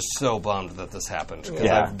I'm just so bummed that this happened because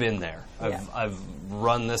I've been there. I've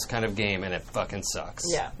run this kind of game, and it fucking sucks.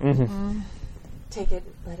 Yeah. Take it,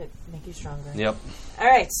 let it make you stronger. Yep. All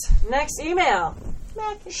right, next email.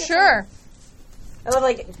 Mac, Sure. I love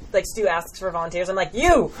like Stu asks for volunteers. I'm like,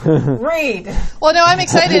 you read. Well, no, I'm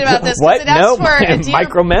excited about this. 'Cause What? It asks for a dear,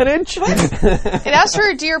 Micromanage? it asks for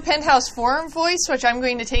a Dear Penthouse forum voice, which I'm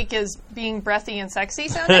going to take as being breathy and sexy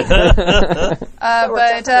sounding. I'm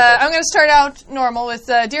going to start out normal with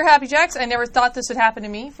Dear Happy Jacks. I never thought this would happen to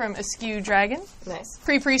me from Askew Dragon. Nice.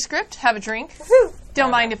 Pre-script. Have a drink.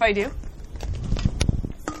 Don't mind if I do.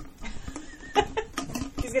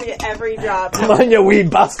 He's gonna get every job. Come on, you wee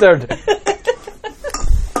bastard.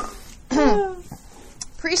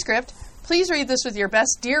 Prescript, please read this with your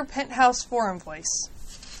best Dear Penthouse forum voice.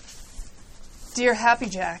 Dear Happy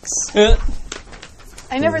Jacks,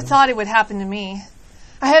 I never thought it would happen to me.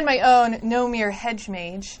 I had my own no mere hedge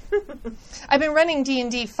mage. I've been running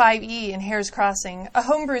D&D 5e in Hare's Crossing, a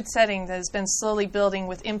homebrewed setting that has been slowly building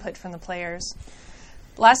with input from the players.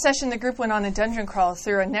 Last session, the group went on a dungeon crawl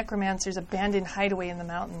through a necromancer's abandoned hideaway in the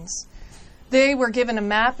mountains. They were given a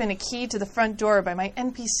map and a key to the front door by my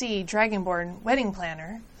NPC, Dragonborn wedding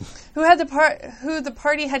planner, who the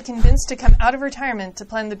party had convinced to come out of retirement to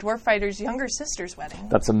plan the dwarf fighter's younger sister's wedding.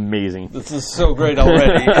 That's amazing. This is so great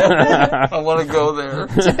already. I want to go there.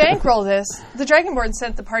 To bankroll this, the Dragonborn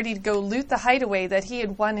sent the party to go loot the hideaway that he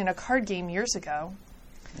had won in a card game years ago.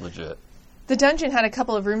 Legit. The dungeon had a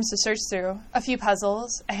couple of rooms to search through, a few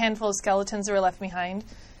puzzles, a handful of skeletons that were left behind,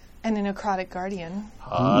 and a necrotic guardian.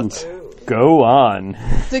 Go on.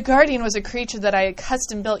 The guardian was a creature that I had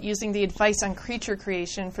custom built using the advice on creature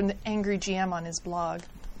creation from the angry GM on his blog.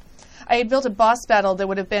 I had built a boss battle that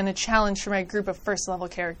would have been a challenge for my group of first level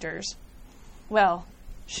characters. Well,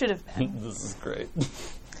 should have been. This is great.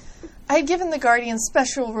 I had given the Guardian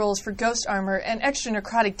special rules for ghost armor and extra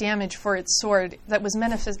necrotic damage for its sword that was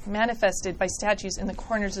manifested by statues in the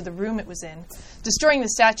corners of the room it was in. Destroying the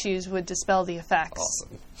statues would dispel the effects.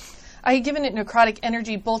 Awesome. I had given it necrotic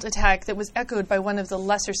energy bolt attack that was echoed by one of the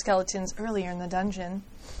lesser skeletons earlier in the dungeon.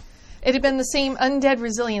 It had been the same undead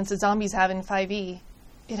resilience that zombies have in 5e.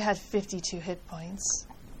 It had 52 hit points.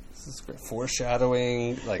 This is great.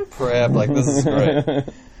 Foreshadowing, like prep, like this is great.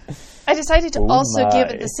 I decided to also give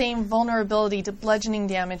it my. the same vulnerability to bludgeoning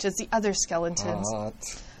damage as the other skeletons. What?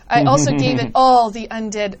 I also gave it all the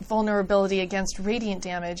undead vulnerability against radiant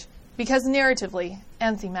damage, because narratively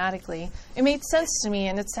and thematically, it made sense to me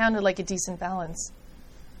and it sounded like a decent balance.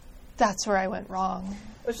 That's where I went wrong.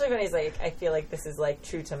 What's really funny is, like, I feel like this is, like,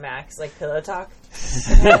 true to Max, like, pillow talk.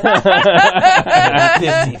 52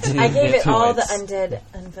 I gave it all the points. undead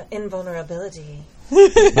invulnerability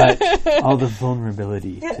But all the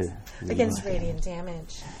vulnerability to against radiant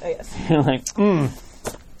damage. Oh, yes. You're like,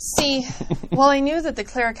 See, while I knew that the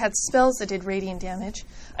cleric had spells that did radiant damage,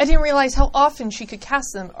 I didn't realize how often she could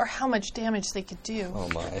cast them or how much damage they could do. Oh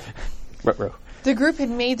my. ruh-roh. The group had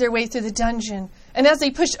made their way through the dungeon, and as they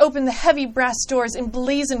pushed open the heavy brass doors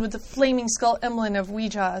emblazoned with the flaming skull emblem of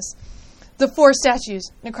Ouija's, the 4 statues,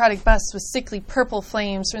 necrotic busts with sickly purple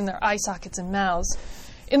flames in their eye sockets and mouths,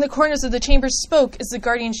 in the corners of the chamber spoke as the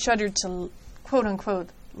guardian shuddered to quote-unquote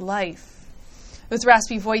life. With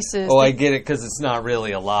raspy voices... Oh, I get it, because it's not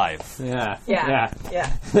really alive. Yeah. Yeah.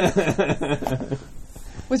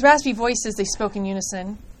 With raspy voices, they spoke in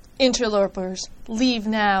unison. Interlopers, leave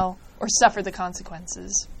now, or suffer the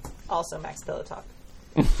consequences. Also, Max pillow talk.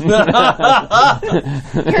 You're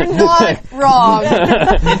not wrong.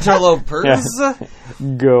 Interlopers?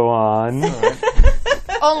 Go on.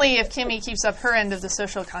 Only if Kimmy keeps up her end of the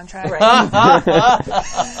social contract. Right.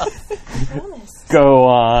 Promise. Go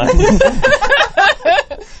on.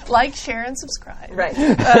 Like, share, and subscribe. Right.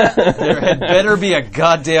 There had better be a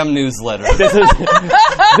goddamn newsletter. This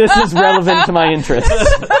is relevant to my interests.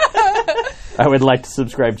 I would like to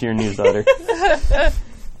subscribe to your newsletter.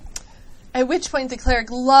 At which point the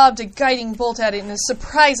cleric lobbed a guiding bolt at it in a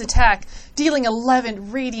surprise attack, dealing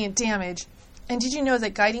 11 radiant damage. And did you know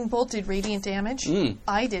that guiding bolt did radiant damage?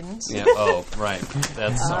 I didn't. Yeah, oh, right.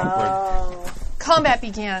 That's awkward. Combat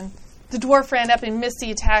began. The dwarf ran up and missed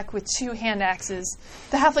the attack with 2 hand axes.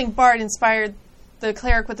 The halfling bard inspired the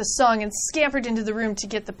cleric with a song and scampered into the room to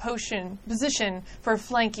get the position for a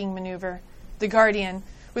flanking maneuver. The guardian,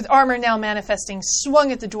 with armor now manifesting,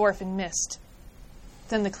 swung at the dwarf and missed.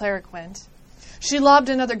 Then the cleric went. She lobbed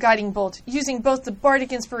another guiding bolt, using both the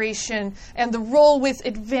bardic inspiration and the roll with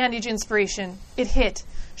advantage inspiration. It hit.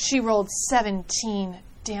 She rolled 17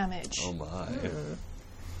 damage. Oh my.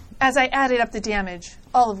 As I added up the damage,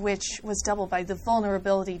 all of which was doubled by the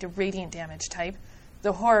vulnerability to radiant damage type,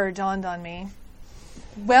 the horror dawned on me.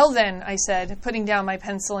 Well then, I said, putting down my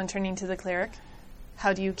pencil and turning to the cleric,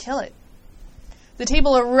 how do you kill it? The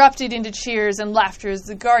table erupted into cheers and laughter as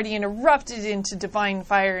the guardian erupted into divine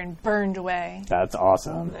fire and burned away. That's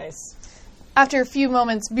awesome. Nice. After a few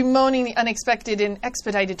moments bemoaning the unexpected and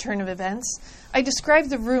expedited turn of events, I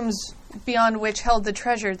described the rooms beyond which held the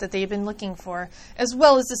treasure that they had been looking for, as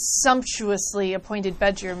well as the sumptuously appointed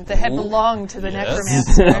bedroom that had belonged to the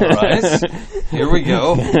necromancer. All right. Here we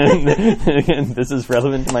go. This is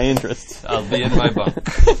relevant to my interests. I'll be in my bunk.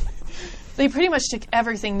 They pretty much took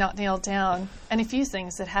everything not nailed down, and a few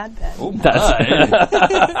things that had been. Oh my.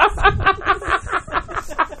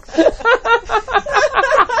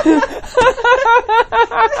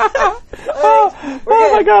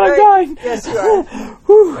 Oh my god, I'm dying. Yes, you are.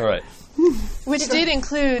 All right. Which did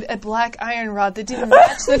include a black iron rod that didn't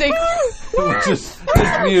match the decor. Just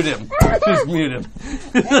mute him. Just mute him.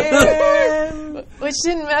 Which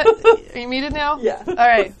didn't match. Are you muted now? Yeah. All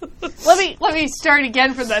right. Let me start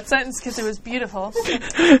again from that sentence because it was beautiful.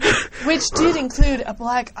 Which did include a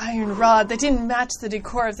black iron rod that didn't match the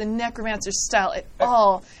decor of the necromancer's style at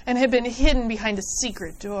all, and had been hidden behind a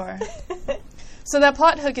secret door. So that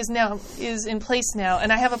plot hook is in place now,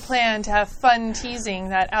 and I have a plan to have fun teasing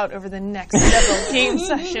that out over the next several game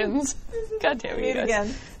sessions. God damn it, you guys.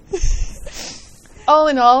 Again. All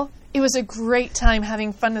in all, it was a great time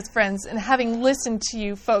having fun with friends, and having listened to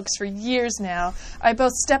you folks for years now, I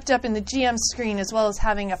both stepped up in the GM screen as well as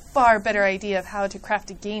having a far better idea of how to craft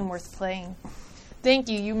a game worth playing. Thank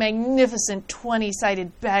you, you magnificent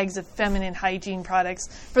 20-sided bags of feminine hygiene products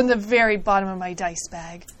from the very bottom of my dice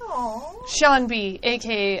bag. Aww. Sean B,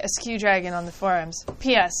 a.k.a. Askew Dragon on the forums.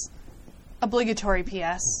 P.S. Obligatory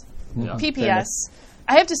P.S. Yeah. PPS.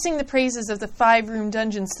 I have to sing the praises of the 5-room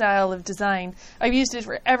dungeon style of design. I've used it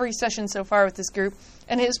for every session so far with this group,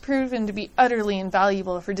 and it has proven to be utterly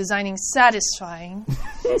invaluable for designing satisfying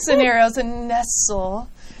scenarios and nestle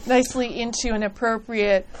nicely into an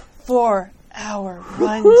appropriate 4-hour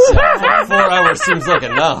runtime. 4 hours seems like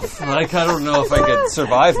enough. Like, I don't know if I could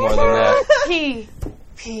survive more than that.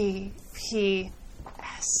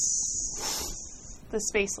 P.S. The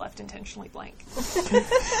space left intentionally blank.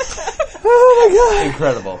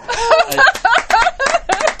 Incredible.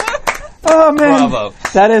 Oh man, Bravo.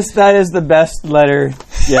 that is the best letter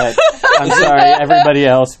yet. I'm sorry, everybody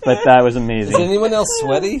else, but that was Is amazing. anyone else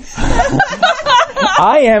sweaty?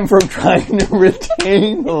 I am from trying to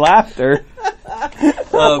retain laughter.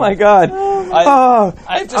 Oh my god. I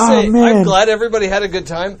have to say, man. I'm glad everybody had a good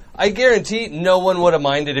time. I guarantee no one would have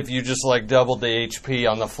minded if you just like doubled the HP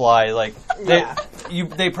on the fly. Like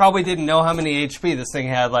they probably didn't know how many HP this thing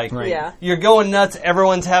had. Like Yeah. you're going nuts.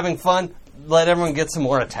 Everyone's having fun. Let everyone get some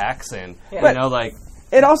more attacks in. Yeah. You know, like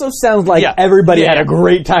It also sounds like Yeah. everybody had Yeah. a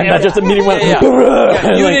great time. Not just immediately went. Yeah.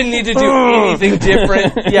 You like, didn't need to do anything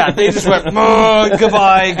different. Yeah, they just went,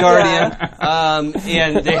 goodbye, Guardian. And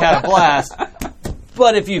they had a blast.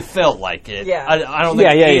 But if you felt like it, Yeah. I don't think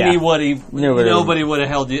anybody would have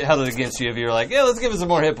held it against you if you were like, yeah, let's give it some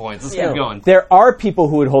more hit points. Let's keep going. There are people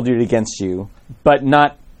who would hold it against you, but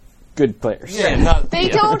not good players. Yeah, They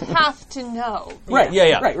don't have to know. Right.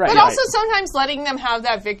 Yeah. Right. But also sometimes letting them have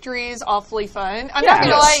that victory is awfully fun. I'm not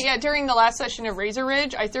gonna lie, during the last session of Razor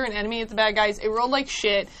Ridge, I threw an enemy at the bad guys. It rolled like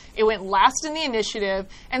shit. It went last in the initiative,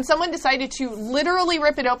 and someone decided to literally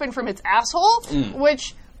rip it open from its asshole,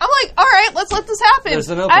 which I'm like, all right, let's let this happen. There's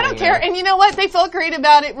an I opening don't care. there. And you know what? They felt great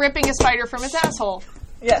about it ripping a spider from its asshole.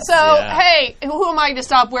 Yes. So, Yeah. hey, who am I to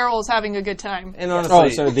stop werewolves having a good time? And honestly, Oh,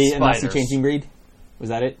 so the Nazi spiders. changing breed? Was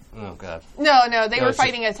that it? Oh, God. No, they No, were it's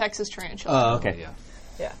fighting a Texas tarantula. Oh, okay. Yeah.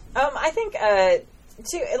 Yeah. I think,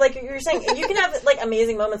 too, like you were saying, you can have, like,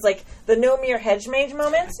 amazing moments, like the Nomir Hedge Mage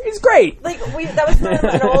moments. It's great. Like, that was from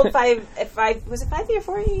an old 5, was it 5e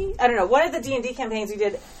or 4e? I don't know. One of the D&D campaigns we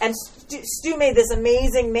did, and Stu made this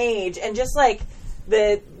amazing mage, and just, like,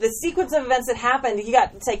 the sequence of events that happened, he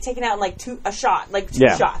got, like, taken out in, like, two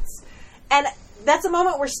shots. And that's a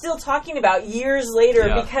moment we're still talking about years later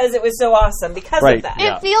because it was so awesome because of that.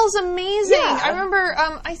 It feels amazing. Yeah. I remember,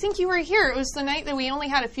 I think you were here. It was the night that we only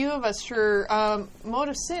had a few of us for Mode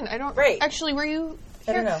of Sin. Actually, were you here?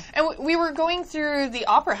 I don't know. And we were going through the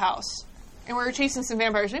Opera House, and we were chasing some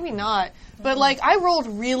vampires. Maybe not. But, like, I rolled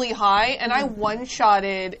really high, and I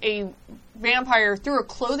one-shotted a vampire through a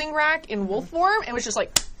clothing rack in wolf form, and was just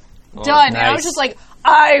like, done. And I was just like,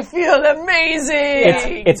 I feel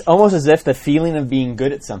amazing. It's almost as if the feeling of being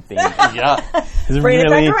good at something Yeah. is Bring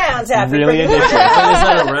really, it back around, Taffy. really Bring it back addictive. Is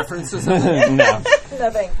that a reference to something? No.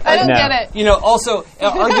 Nothing. I don't No. get it. You know, also,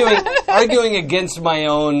 arguing against my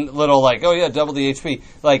own little, like, oh yeah, double the HP.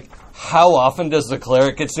 Like, how often does the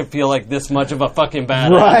cleric get to feel like this much of a fucking badass?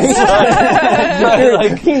 Right?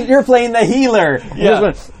 You're playing the healer. You Yeah.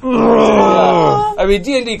 just went, I mean,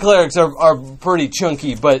 D&D clerics are pretty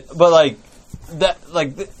chunky, but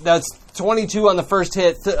that's 22 on the first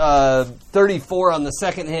hit, 34 on the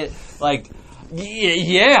second hit. Like,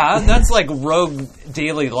 yeah, that's like rogue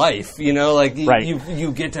daily life. You know, like Right.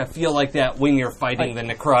 you get to feel like that when you're fighting the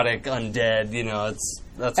necrotic undead. You know,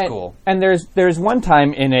 that's cool. And there's one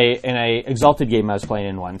time in a Exalted game I was playing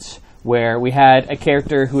in once where we had a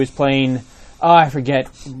character who was playing, I forget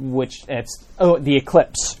which, the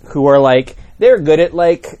Eclipse, who are like, they're good at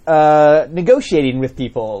like negotiating with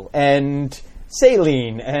people and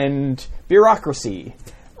sailing and bureaucracy.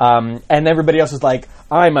 And everybody else is like,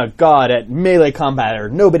 I'm a god at melee combat, or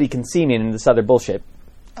nobody can see me, and this other bullshit.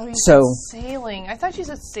 Oh, you So- said sailing. I thought you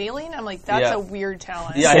said sailing. I'm like, that's Yeah. a weird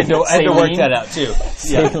talent. Yeah, I had to work Sailing. that out too.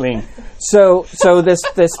 Yeah. Sailing. So this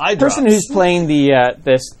Eye person drops. who's playing the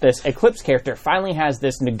this Eclipse character finally has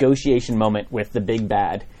this negotiation moment with the big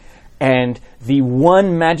bad, and the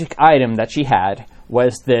one magic item that she had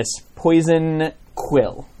was this poison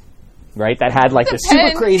quill, right? That had like this super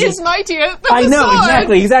Pen crazy. is mightier than I the know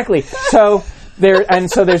sword. exactly. So there's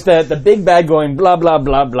the big bad going blah blah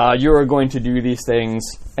blah blah. You are going to do these things,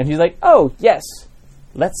 and he's like, oh yes,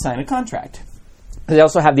 let's sign a contract. They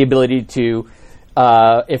also have the ability to,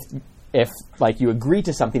 if like you agree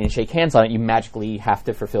to something and shake hands on it, you magically have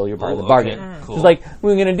to fulfill your part of the bargain. Cool. It's like,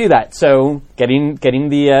 we're going to do that. So getting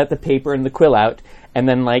the paper and the quill out, and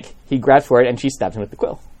then like he grabs for it and she stabs him with the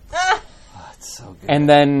quill. So good. And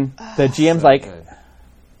then the GM's like, Good.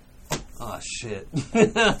 Oh shit.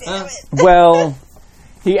 well,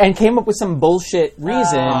 he came up with some bullshit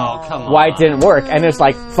reason Oh, come why it on. didn't work, and it's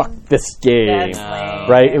like, fuck this game, That's lame.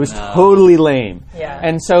 right? It was totally lame. Yeah.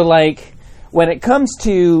 And so, like, when it comes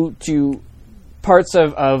to parts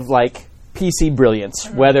of like PC brilliance,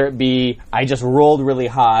 whether it be I just rolled really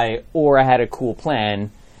high or I had a cool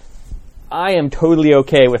plan, I am totally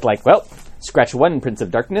okay with like, well, scratch one, Prince of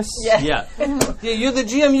Darkness. Yeah. Yeah. Yeah, you're the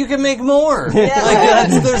GM, you can make more. Like,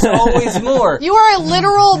 there's always more. You are a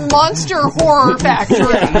literal monster horror factory.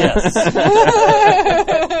 Yes.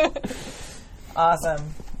 Awesome.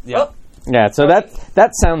 Yeah. Oh, Yeah, so that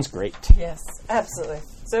sounds great. yes, absolutely.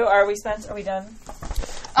 So are we spent? Are we done?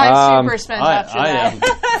 I'm super spent I after that. am.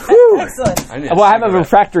 Excellent. I need to Well, I have a figure it out.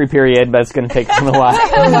 refractory period, but it's going to take a little while.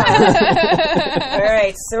 All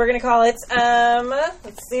right, so we're gonna call it.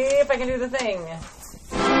 Let's see if I can do the thing.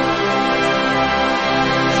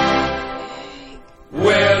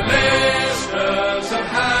 We're listeners of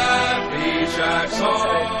Happy Jack's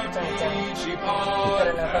RPG I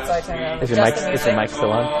don't know if that's how I turn it on. Is your Just mic, the is your music. mic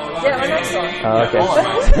still on? Yeah, my mic's on. Oh, okay.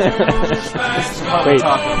 Podcast. Wait.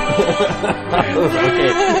 Okay,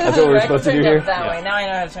 that's what we're supposed to do Turned here? up that way. Now I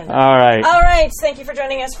know how to turn it. All right. All right, thank you for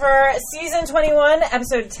joining us for season 21,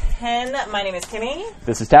 episode 10. My name is Kimmy,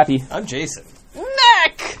 This is Tappy. I'm Jason.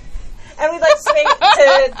 Neck! and we'd like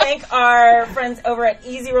to thank our friends over at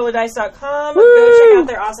EasyRollerDice.com. Go check out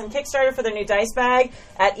their awesome Kickstarter for their new dice bag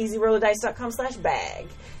at EasyRollerDice.com/bag.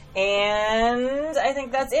 And I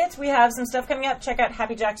think that's it. We have some stuff coming up. Check out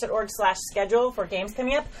happyjacks.org/schedule for games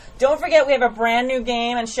coming up. Don't forget, we have a brand new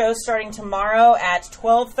game and show starting tomorrow at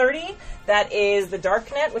 12:30. That is The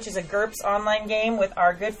Darknet, which is a GURPS online game with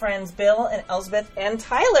our good friends Bill and Elsbeth and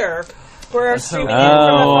Tyler. We're streaming in from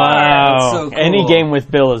Oh, afar. wow. That's so cool. Any game with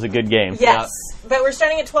Bill is a good game. Yes, but we're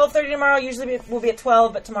starting at 12:30 tomorrow. Usually we'll be at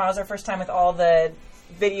 12, but tomorrow's our first time with all the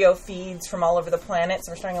video feeds from all over the planet,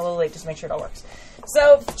 so we're starting a little late just to make sure it all works.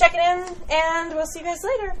 So check it in, and we'll see you guys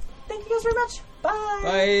later. Thank you guys very much. Bye.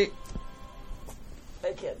 Bye.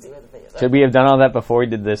 I can't see where the videos are. Should we have done all that before we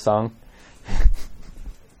did this song?